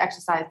they have to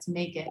exercise to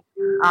make it.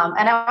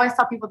 And I always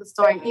tell people the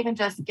story, even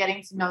just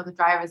getting to know the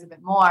drivers a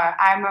bit more.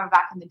 I remember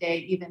back in the day,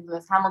 even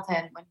Lewis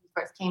Hamilton, when he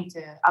first came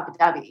to Abu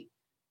Dhabi,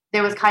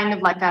 there was kind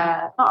of like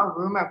not a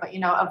rumor, but, you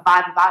know, a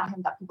vibe about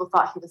him that people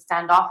thought he was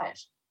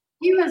standoffish.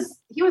 He was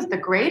the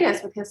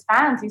greatest with his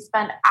fans. He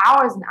spent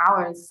hours and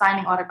hours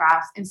signing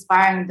autographs,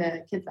 inspiring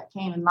the kids that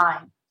came in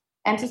line.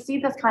 And to see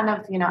this kind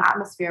of, you know,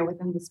 atmosphere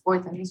within the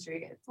sports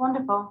industry, it's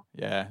wonderful.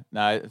 Yeah,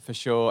 no, for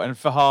sure. And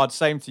Fahad,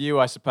 same to you,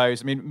 I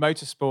suppose. I mean,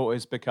 motorsport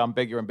has become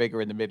bigger and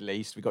bigger in the Middle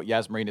East. We've got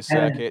Yas Marina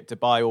Circuit,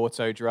 Dubai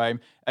Autodrome.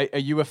 Are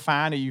you a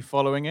fan? Are you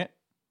following it?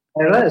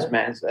 It is,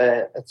 man.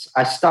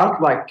 I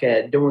start like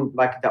doing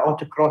like the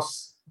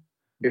autocross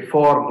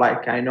before,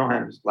 like I know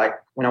him, like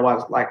when I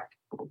was like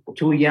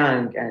too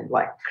young and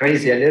like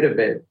crazy a little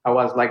bit. I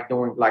was like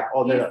doing like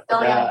all the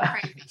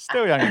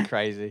still young and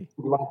crazy,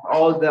 like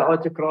all the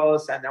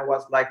autocross, and I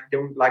was like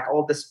doing like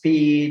all the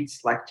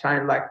speeds, like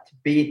trying like to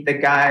beat the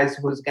guys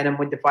who's gonna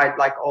modify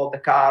like all the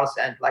cars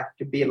and like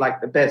to be like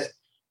the best,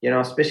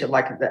 especially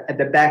like at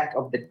the back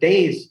of the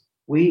days,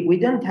 we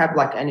didn't have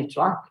like any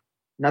track,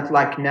 not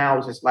like now.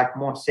 It's like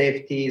more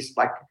safeties,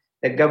 like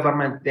the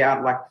government, they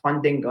are like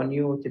funding on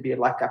you to be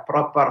like a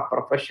proper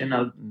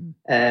professional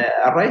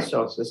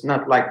racers. It's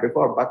not like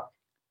before, but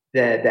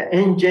the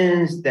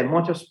engines, the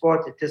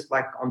motorsport, it is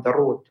like on the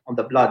road, on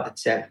the blood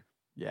itself.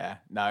 Yeah,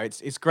 no,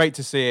 it's great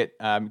to see it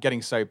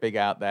getting so big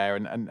out there,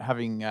 and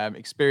having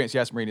experienced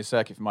Yas Marina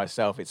Circuit for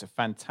myself, it's a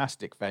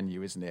fantastic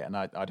venue, isn't it? And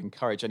I'd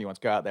encourage anyone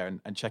to go out there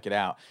and check it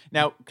out.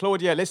 Now,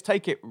 Claudia, let's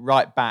take it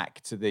right back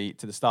to the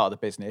start of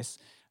the business.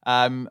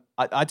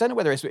 I don't know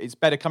whether it's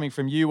better coming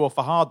from you or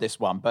Fahad, this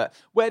one, but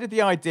where did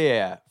the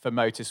idea for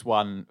Motus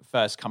One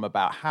first come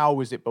about? How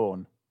was it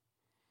born?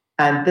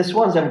 And this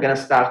one's I'm gonna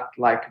start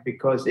like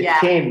because it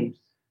came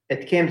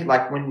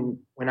like when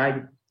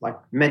I like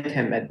met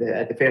him at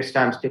the first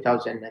times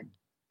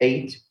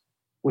 2008.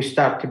 We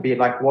start to be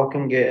like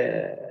working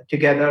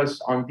together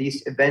on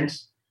these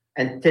events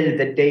until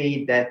the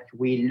day that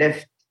we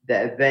left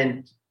the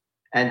event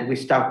and we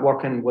start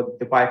working with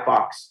Dubai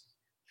Parks.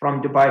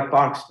 From Dubai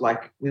Parks,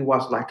 like we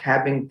was like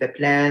having the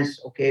plans,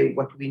 okay,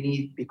 what we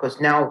need,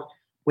 because now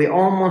we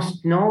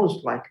almost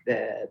knows like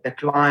the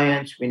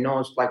clients, we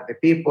knows like the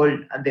people,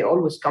 and they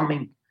always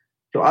coming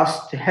to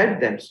us to help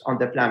them on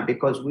the plan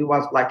because we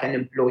was like an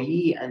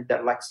employee and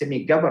like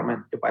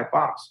semi-government Dubai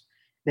Parks.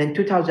 Then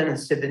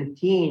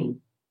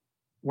 2017,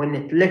 when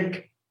it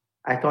clicked,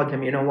 I told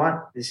him, you know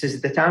what, this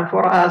is the time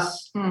for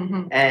us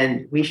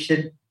and we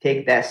should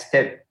take that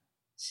step.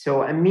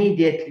 So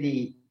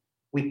immediately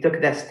we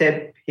took that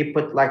step. He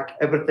put like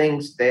everything,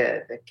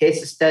 the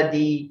case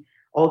study,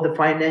 all the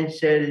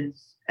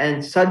financials,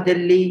 and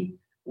suddenly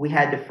we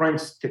had the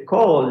friends to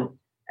call,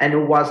 and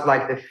it was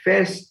like the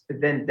first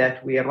event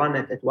that we run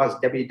it. It was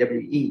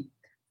WWE.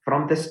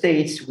 From the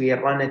States, we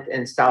run it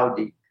in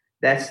Saudi.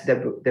 That's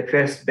the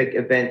first big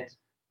event.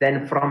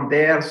 Then from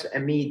there,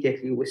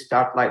 immediately we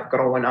start like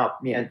growing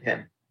up, me and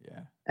him.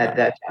 At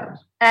that time.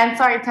 And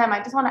sorry, Tim, I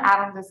just want to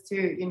add on this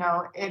too.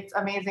 It's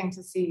amazing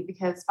to see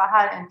because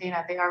Fahad and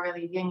Dana, they are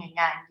really yin and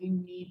yang. You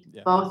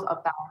need both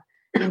of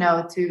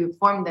them, to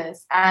form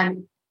this.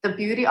 And the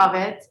beauty of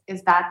it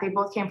is that they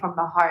both came from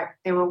the heart.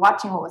 They were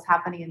watching what was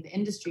happening in the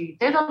industry.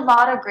 There's a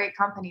lot of great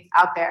companies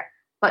out there,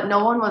 but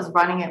no one was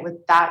running it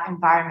with that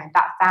environment,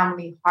 that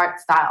family heart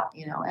style,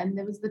 and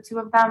it was the two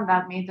of them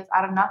that made this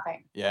out of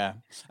nothing. Yeah.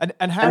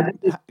 And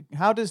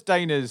how does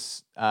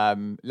Dana's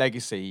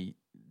legacy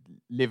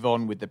live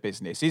on with the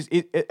business?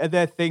 Are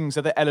there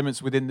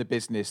elements within the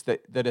business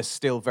that are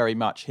still very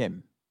much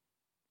him?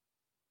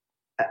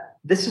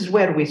 This is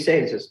where we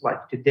say this,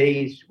 like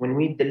today's, when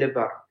we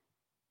deliver,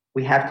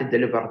 we have to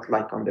deliver it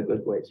like on the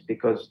good ways,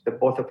 because the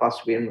both of us,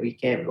 when we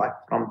came like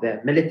from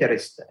the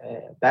militarist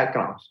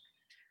backgrounds,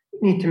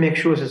 we need to make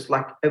sure it's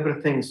like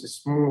everything's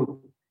smooth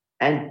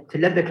and to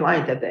let the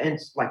client at the end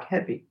is like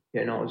happy.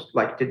 It's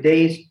like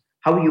today's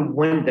how you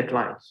win the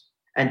clients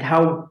and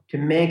how to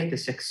make the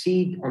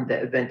succeed on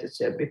the event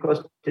itself.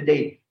 Because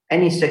today,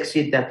 any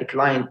succeed that the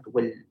client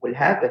will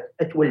have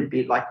it will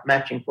be like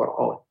matching for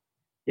all.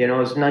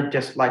 It's not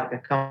just like the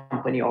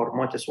company or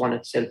Motus One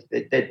itself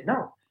that did.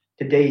 No,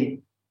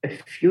 today,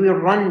 if you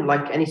run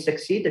like any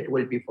succeed, it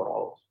will be for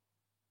all.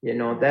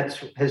 That's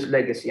his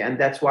legacy. And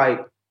that's why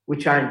we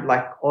try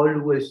like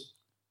always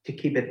to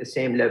keep it the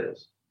same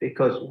levels.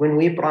 Because when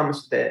we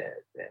promise the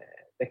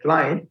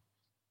client,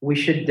 we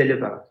should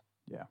deliver.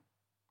 Yeah.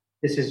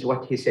 This is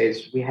what he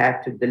says. We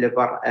have to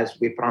deliver as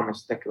we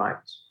promised the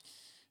clients.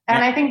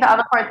 And I think the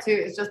other part too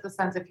is just the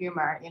sense of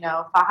humor.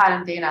 Fahad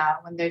and Dana,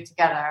 when they're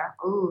together,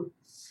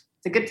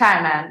 it's a good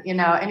time, man.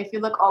 And if you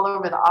look all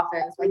over the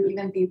office, like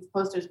even these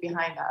posters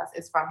behind us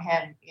is from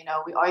him.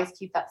 We always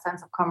keep that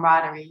sense of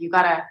camaraderie. You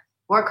gotta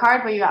work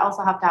hard, but you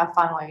also have to have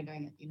fun while you're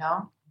doing it.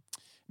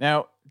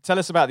 Now, tell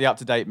us about the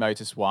up-to-date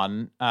Motus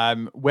One.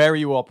 Where are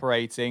you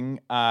operating?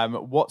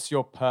 What's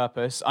your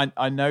purpose?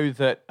 I know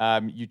that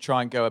you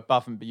try and go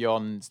above and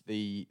beyond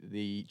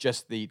the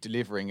just the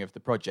delivering of the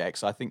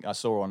projects. I think I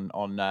saw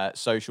on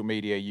social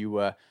media you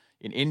were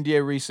in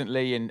India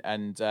recently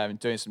and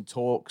doing some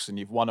talks, and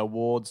you've won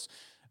awards.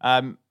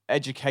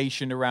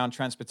 Education around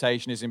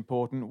transportation is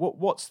important.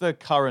 What's the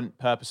current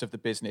purpose of the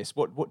business?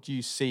 What do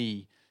you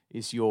see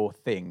is your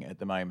thing at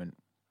the moment?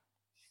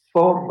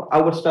 I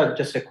will start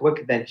just a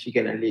quick, then she's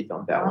going to lead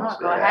on that one.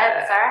 Go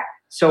ahead, sir.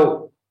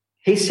 So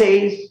he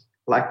says,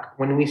 like,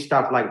 when we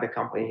start like the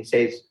company, he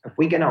says, if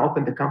we're going to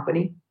open the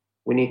company,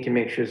 we need to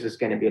make sure it's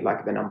going to be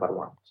like the number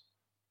one.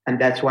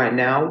 And that's why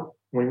now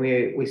when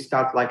we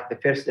start like the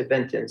first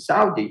event in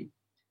Saudi,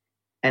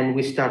 and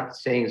we start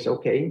saying,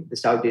 okay, the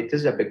Saudi, it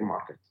is a big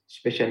market,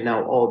 especially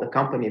now all the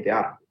company, they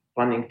are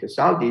running to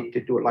Saudi to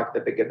do like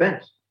the big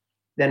events.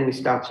 Then we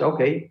start,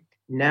 okay,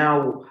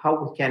 now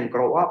how we can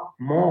grow up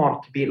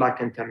more to be like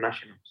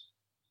internationals.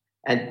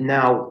 And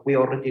now we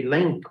already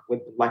link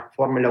with like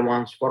Formula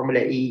Ones,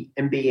 Formula E,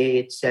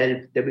 NBA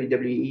itself,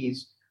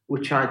 WWEs.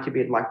 We're trying to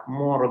be like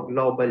more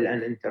global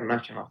and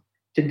international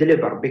to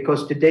deliver.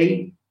 Because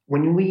today,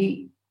 when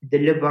we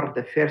deliver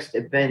the first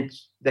event,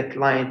 the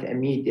client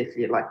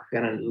immediately like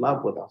fell in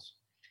love with us.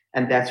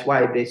 And that's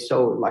why they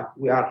saw like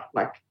we are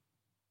like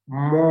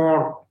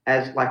more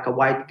as like a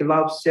white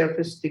glove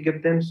service to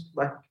give them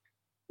like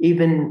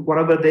even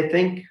whatever they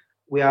think,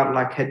 we are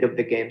like head of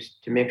the games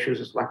to make sure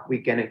it's like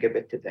we're gonna give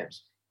it to them.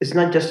 It's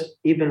not just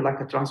even like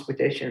a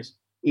transportations.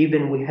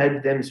 Even we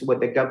help them with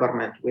the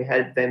government. We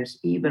help them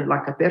even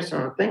like a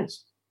personal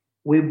things.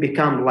 We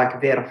become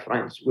like their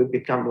friends. We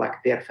become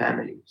like their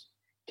families.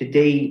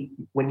 Today,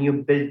 when you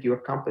build your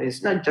company,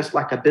 it's not just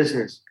like a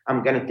business.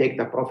 I'm gonna take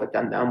the profit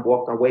and I'm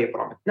walk away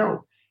from it.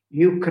 No,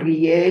 you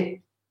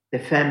create the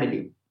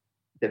family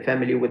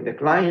with the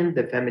client,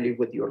 the family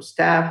with your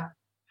staff,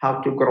 how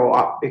to grow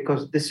up,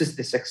 because this is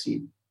the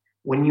succeed.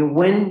 When you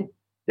win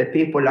the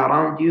people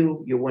around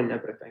you, you win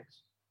everything.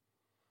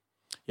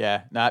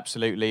 Yeah, no,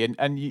 absolutely.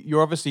 And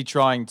you're obviously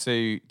trying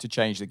to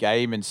change the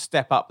game and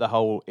step up the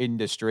whole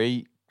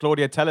industry.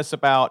 Claudia, tell us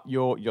about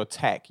your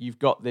tech. You've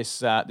got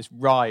this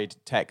ride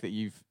tech that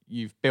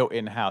you've built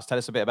in-house. Tell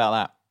us a bit about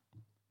that.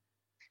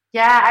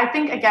 Yeah, I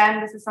think,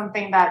 again, this is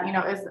something that,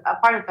 is a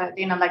part of the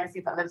Dana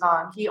legacy that lives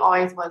on. He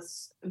always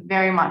was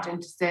very much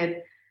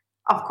interested,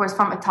 of course,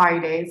 from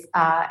Atari days,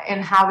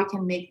 in how we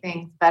can make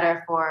things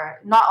better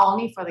for not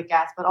only for the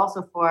guests, but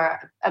also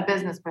for a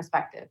business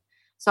perspective.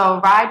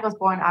 So Ride was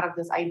born out of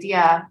this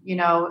idea,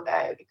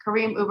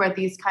 Kareem, Uber,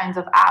 these kinds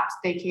of apps,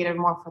 they cater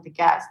more for the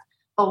guest.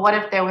 But what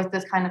if there was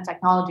this kind of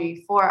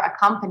technology for a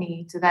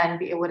company to then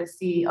be able to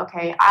see,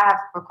 okay, I have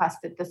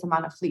requested this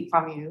amount of fleet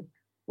from you.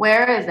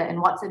 Where is it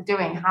and what's it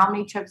doing? How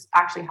many trips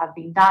actually have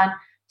been done?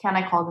 Can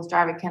I call this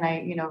driver? Can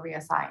I,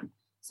 reassign?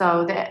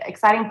 So the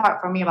exciting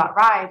part for me about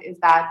Ride is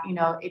that,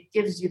 it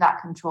gives you that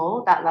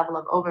control, that level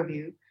of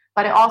overview,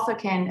 but it also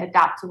can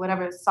adapt to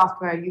whatever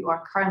software you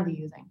are currently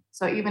using.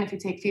 So even if you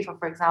take FIFA,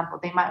 for example,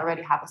 they might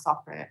already have a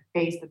software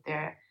base that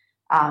they're,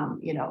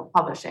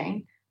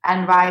 publishing,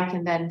 and Ride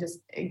can then just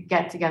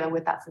get together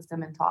with that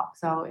system and talk.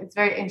 So it's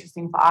very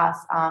interesting for us.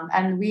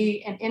 And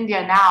we in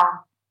India now,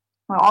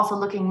 we're also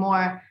looking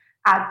more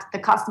at the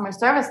customer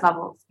service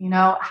levels.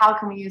 How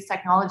can we use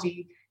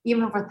technology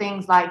even for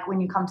things like when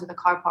you come to the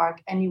car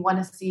park and you want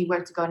to see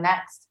where to go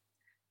next?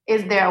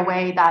 Is there a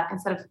way that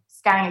instead of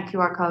scanning a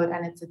QR code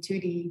and it's a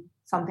 2D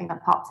something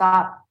that pops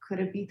up, could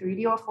it be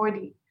 3D or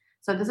 4D?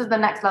 So this is the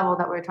next level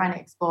that we're trying to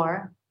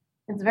explore.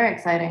 It's very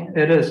exciting.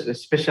 It is,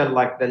 especially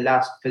like the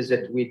last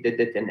visit we did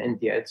it in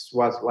India. It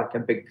was like a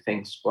big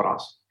thing for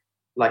us.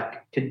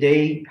 Like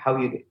today, how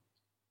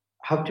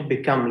to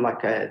become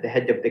like the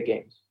head of the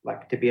games,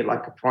 like to be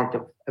like in front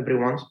of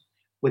everyone's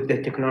with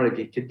the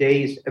technology.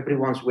 Today's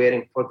everyone's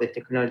waiting for the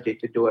technology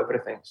to do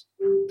everything,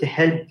 to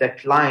help the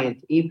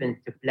client even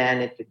to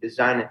plan it, to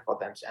design it for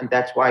them. And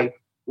that's why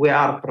we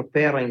are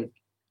preparing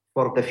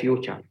for the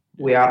future.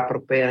 We are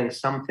preparing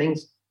some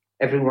things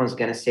everyone's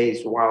going to say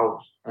is wow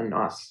on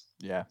us.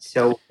 Yeah.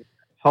 So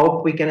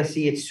hope we're going to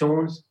see it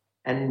soon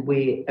and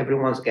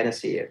everyone's going to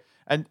see it.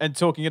 And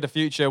talking of the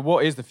future,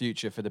 what is the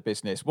future for the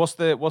business? What's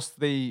the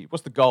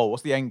goal?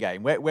 What's the end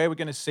game? Where are we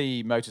going to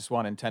see Motus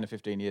One in 10 or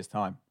 15 years'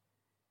 time?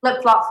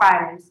 Flip-flop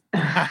Fridays.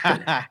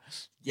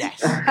 Yes.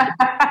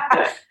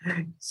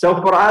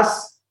 So for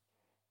us,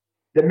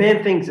 the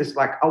main things is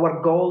like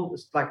our goal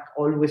is like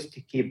always to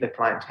keep the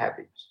client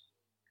happy.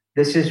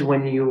 This is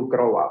when you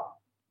grow up.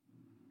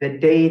 The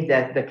day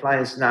that the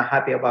client is not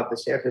happy about the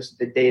service,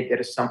 the day there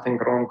is something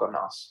wrong on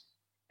us,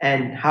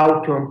 and how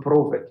to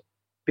improve it.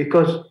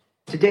 Because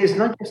today is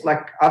not just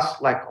like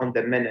us, like on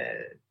the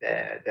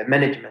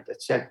management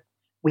itself.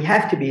 We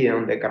have to be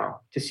on the ground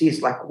to see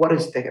it's like what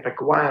is the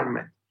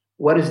requirement,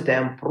 what is the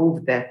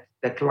improve that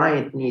the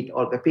client need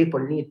or the people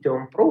need to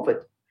improve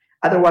it.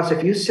 Otherwise,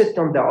 if you sit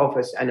on the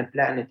office and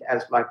plan it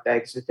as like the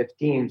executive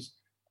teams,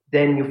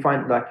 then you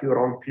find like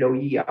your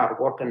employee are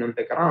working on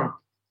the ground.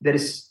 There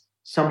is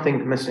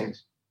something missing.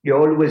 You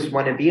always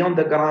want to be on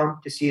the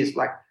ground to see it's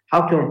like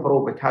how to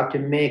improve it, how to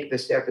make the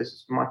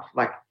service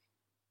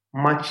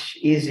much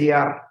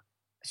easier,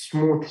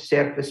 smooth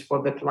service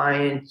for the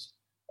clients.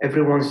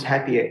 Everyone's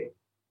happier.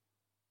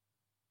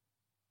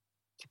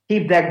 To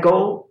keep that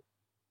goal,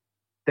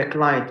 the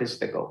client is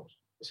the goal.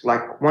 It's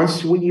like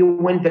once you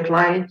win the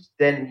client,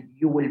 then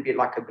you will be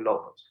like a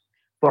global.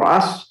 For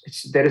us,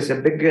 there is a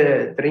big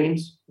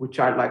dreams which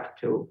I like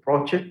to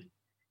approach it.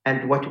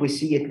 And what we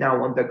see it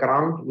now on the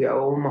ground, we are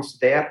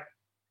almost there.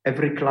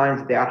 Every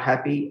client, they are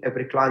happy.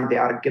 Every client, they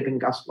are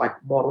giving us like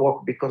more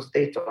work because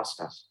they trust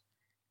us.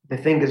 The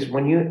thing is,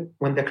 when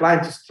the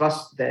clients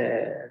trust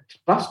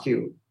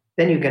you,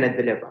 then you're gonna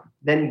deliver.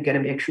 Then you're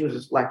gonna make sure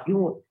it's like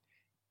you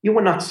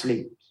will not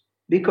sleep.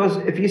 Because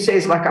if you say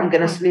it's like I'm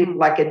gonna sleep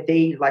like a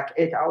day, like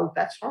 8 hours,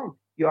 that's wrong.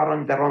 You are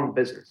in the wrong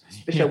business,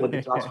 especially with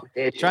the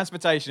transportation.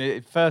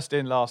 Transportation, first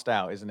in, last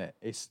out, isn't it?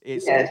 It's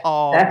yes,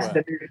 hard that's work.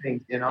 The big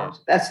thing, Yes.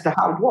 That's the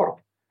hard work.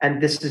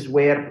 And this is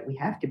where we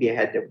have to be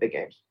ahead of the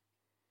games.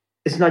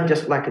 it's not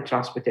just like a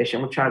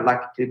transportation. We try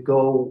like to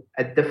go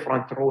a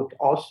different route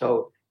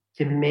also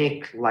to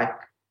make like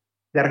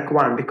the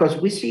requirement, because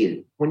we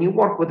see when you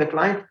work with a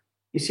client,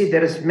 you see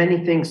there is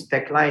many things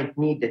the client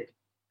needed,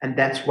 and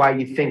that's why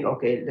you think,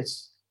 okay,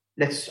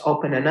 let's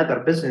open another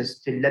business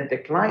to let the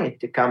client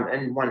to come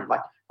in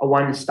a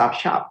one-stop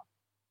shop.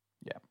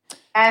 Yeah.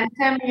 And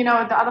Tim,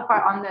 the other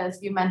part on this,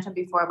 you mentioned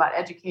before about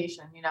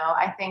education.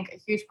 I think a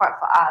huge part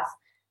for us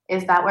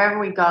is that wherever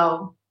we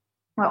go,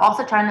 we're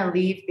also trying to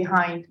leave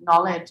behind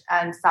knowledge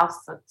and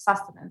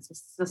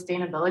self-sustenance,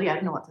 sustainability. I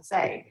don't know what to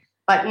say,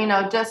 but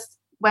just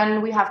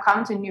when we have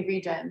come to new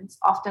regions,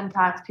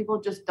 oftentimes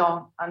people just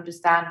don't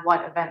understand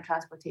what event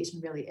transportation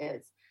really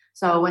is.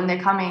 So when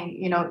they're coming,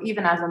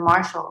 even as a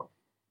marshal,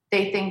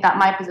 they think that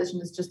my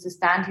position is just to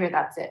stand here,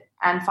 that's it.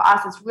 And for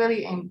us, it's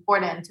really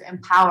important to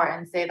empower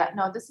and say that,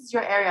 no, this is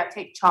your area,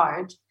 take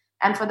charge.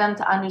 And for them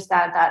to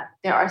understand that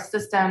there are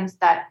systems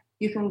that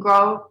you can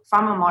grow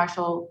from a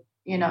marshal,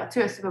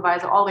 to a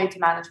supervisor, all the way to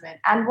management.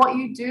 And what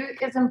you do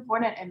is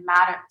important, it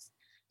matters.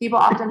 People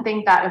often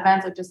think that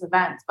events are just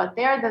events, but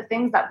they're the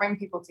things that bring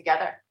people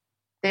together.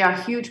 They are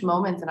huge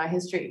moments in our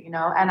history,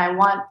 and I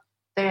want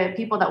the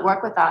people that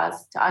work with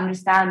us to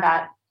understand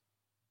that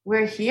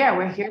we're here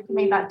to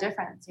make that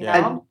difference, you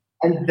know?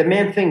 And the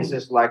main things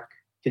is like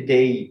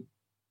today,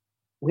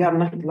 we are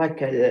not like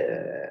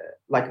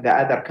the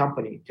other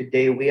company.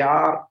 Today, we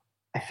are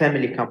a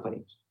family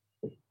company.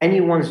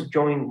 Anyone's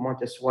joining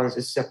Motus1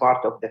 is a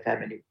part of the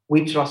family.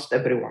 We trust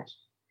everyone.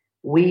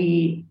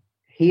 We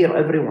hear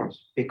everyone's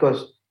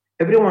because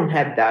everyone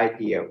had the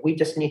idea. We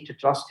just need to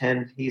trust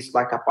him. He's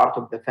like a part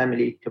of the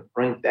family to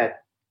bring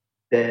that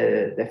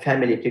the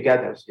family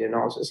together.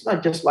 So it's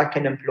not just like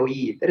an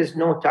employee. There is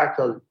no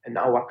title in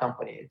our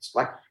company. It's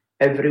like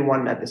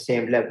everyone at the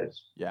same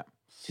levels. Yeah.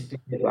 To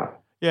deliver.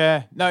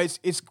 Yeah, no,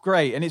 it's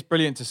great, and it's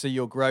brilliant to see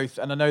your growth.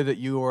 And I know that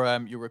you're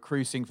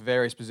recruiting for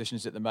various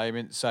positions at the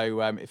moment.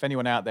 So if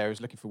anyone out there is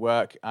looking for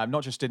work,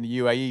 not just in the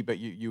UAE, but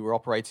you were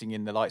operating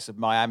in the likes of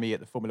Miami at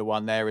the Formula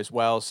One there as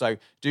well. So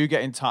do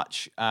get in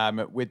touch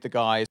with the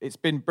guys. It's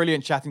been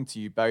brilliant chatting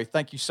to you both.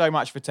 Thank you so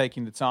much for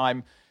taking the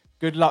time.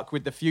 Good luck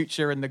with the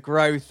future and the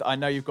growth. I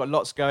know you've got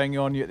lots going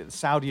on. You're at the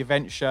Saudi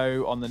event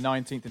show on the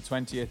 19th and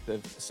 20th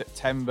of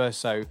September.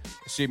 So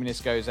assuming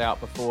this goes out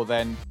before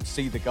then,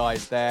 see the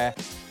guys there.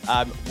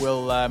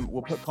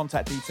 We'll put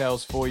contact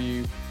details for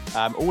you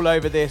all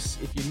over this.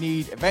 If you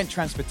need event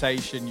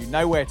transportation, you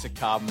know where to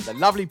come. The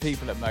lovely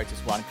people at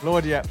Motus1.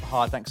 Claudia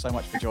Pahar, thanks so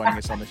much for joining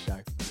us on the show.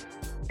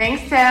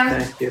 Thanks, Tim.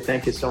 Thank you.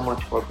 Thank you so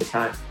much for the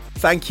time.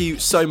 Thank you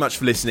so much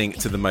for listening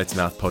to the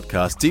Motormouth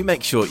podcast. Do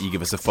make sure you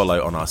give us a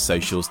follow on our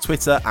socials,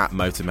 Twitter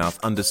 @Motormouth_,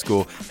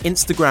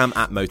 Instagram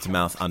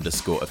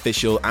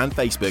 @Motormouth_official, and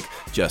Facebook,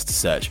 just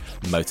search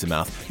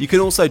Motormouth. You can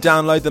also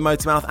download the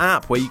Motormouth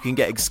app where you can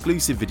get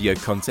exclusive video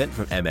content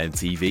from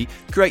MMTV,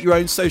 create your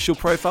own social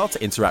profile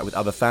to interact with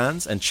other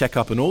fans, and check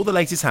up on all the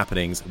latest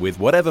happenings with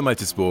whatever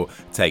motorsport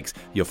takes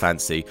your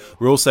fancy.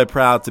 We're also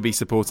proud to be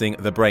supporting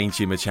the Brain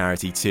Tumour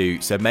charity too,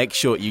 so make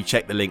sure you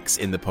check the links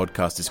in the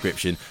podcast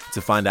description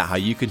to find out how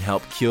you can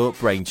help cure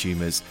brain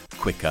tumours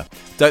quicker.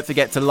 Don't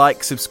forget to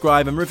like,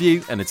 subscribe and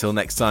review, and until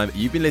next time,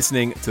 you've been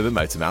listening to the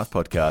Motormouth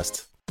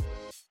podcast.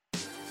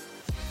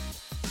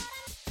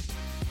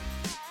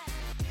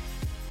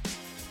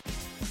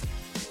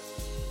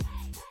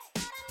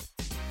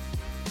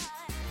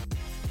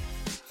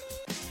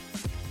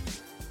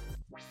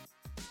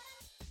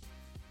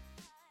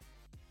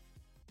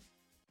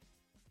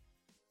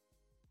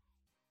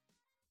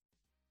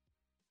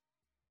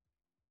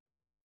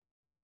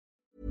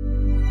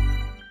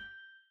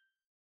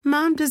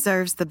 Mom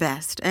deserves the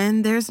best,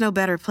 and there's no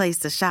better place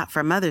to shop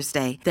for Mother's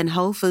Day than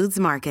Whole Foods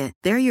Market.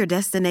 They're your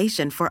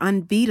destination for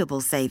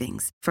unbeatable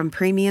savings, from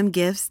premium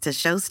gifts to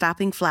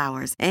show-stopping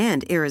flowers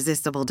and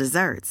irresistible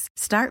desserts.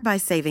 Start by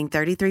saving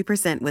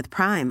 33% with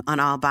Prime on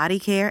all body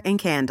care and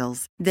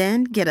candles.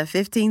 Then get a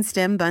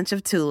 15-stem bunch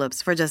of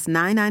tulips for just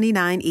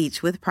 $9.99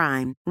 each with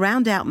Prime.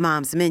 Round out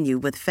Mom's menu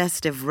with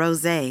festive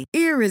rosé,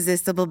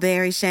 irresistible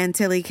berry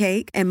chantilly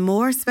cake, and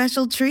more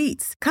special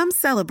treats. Come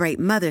celebrate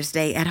Mother's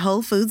Day at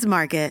Whole Foods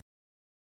Market.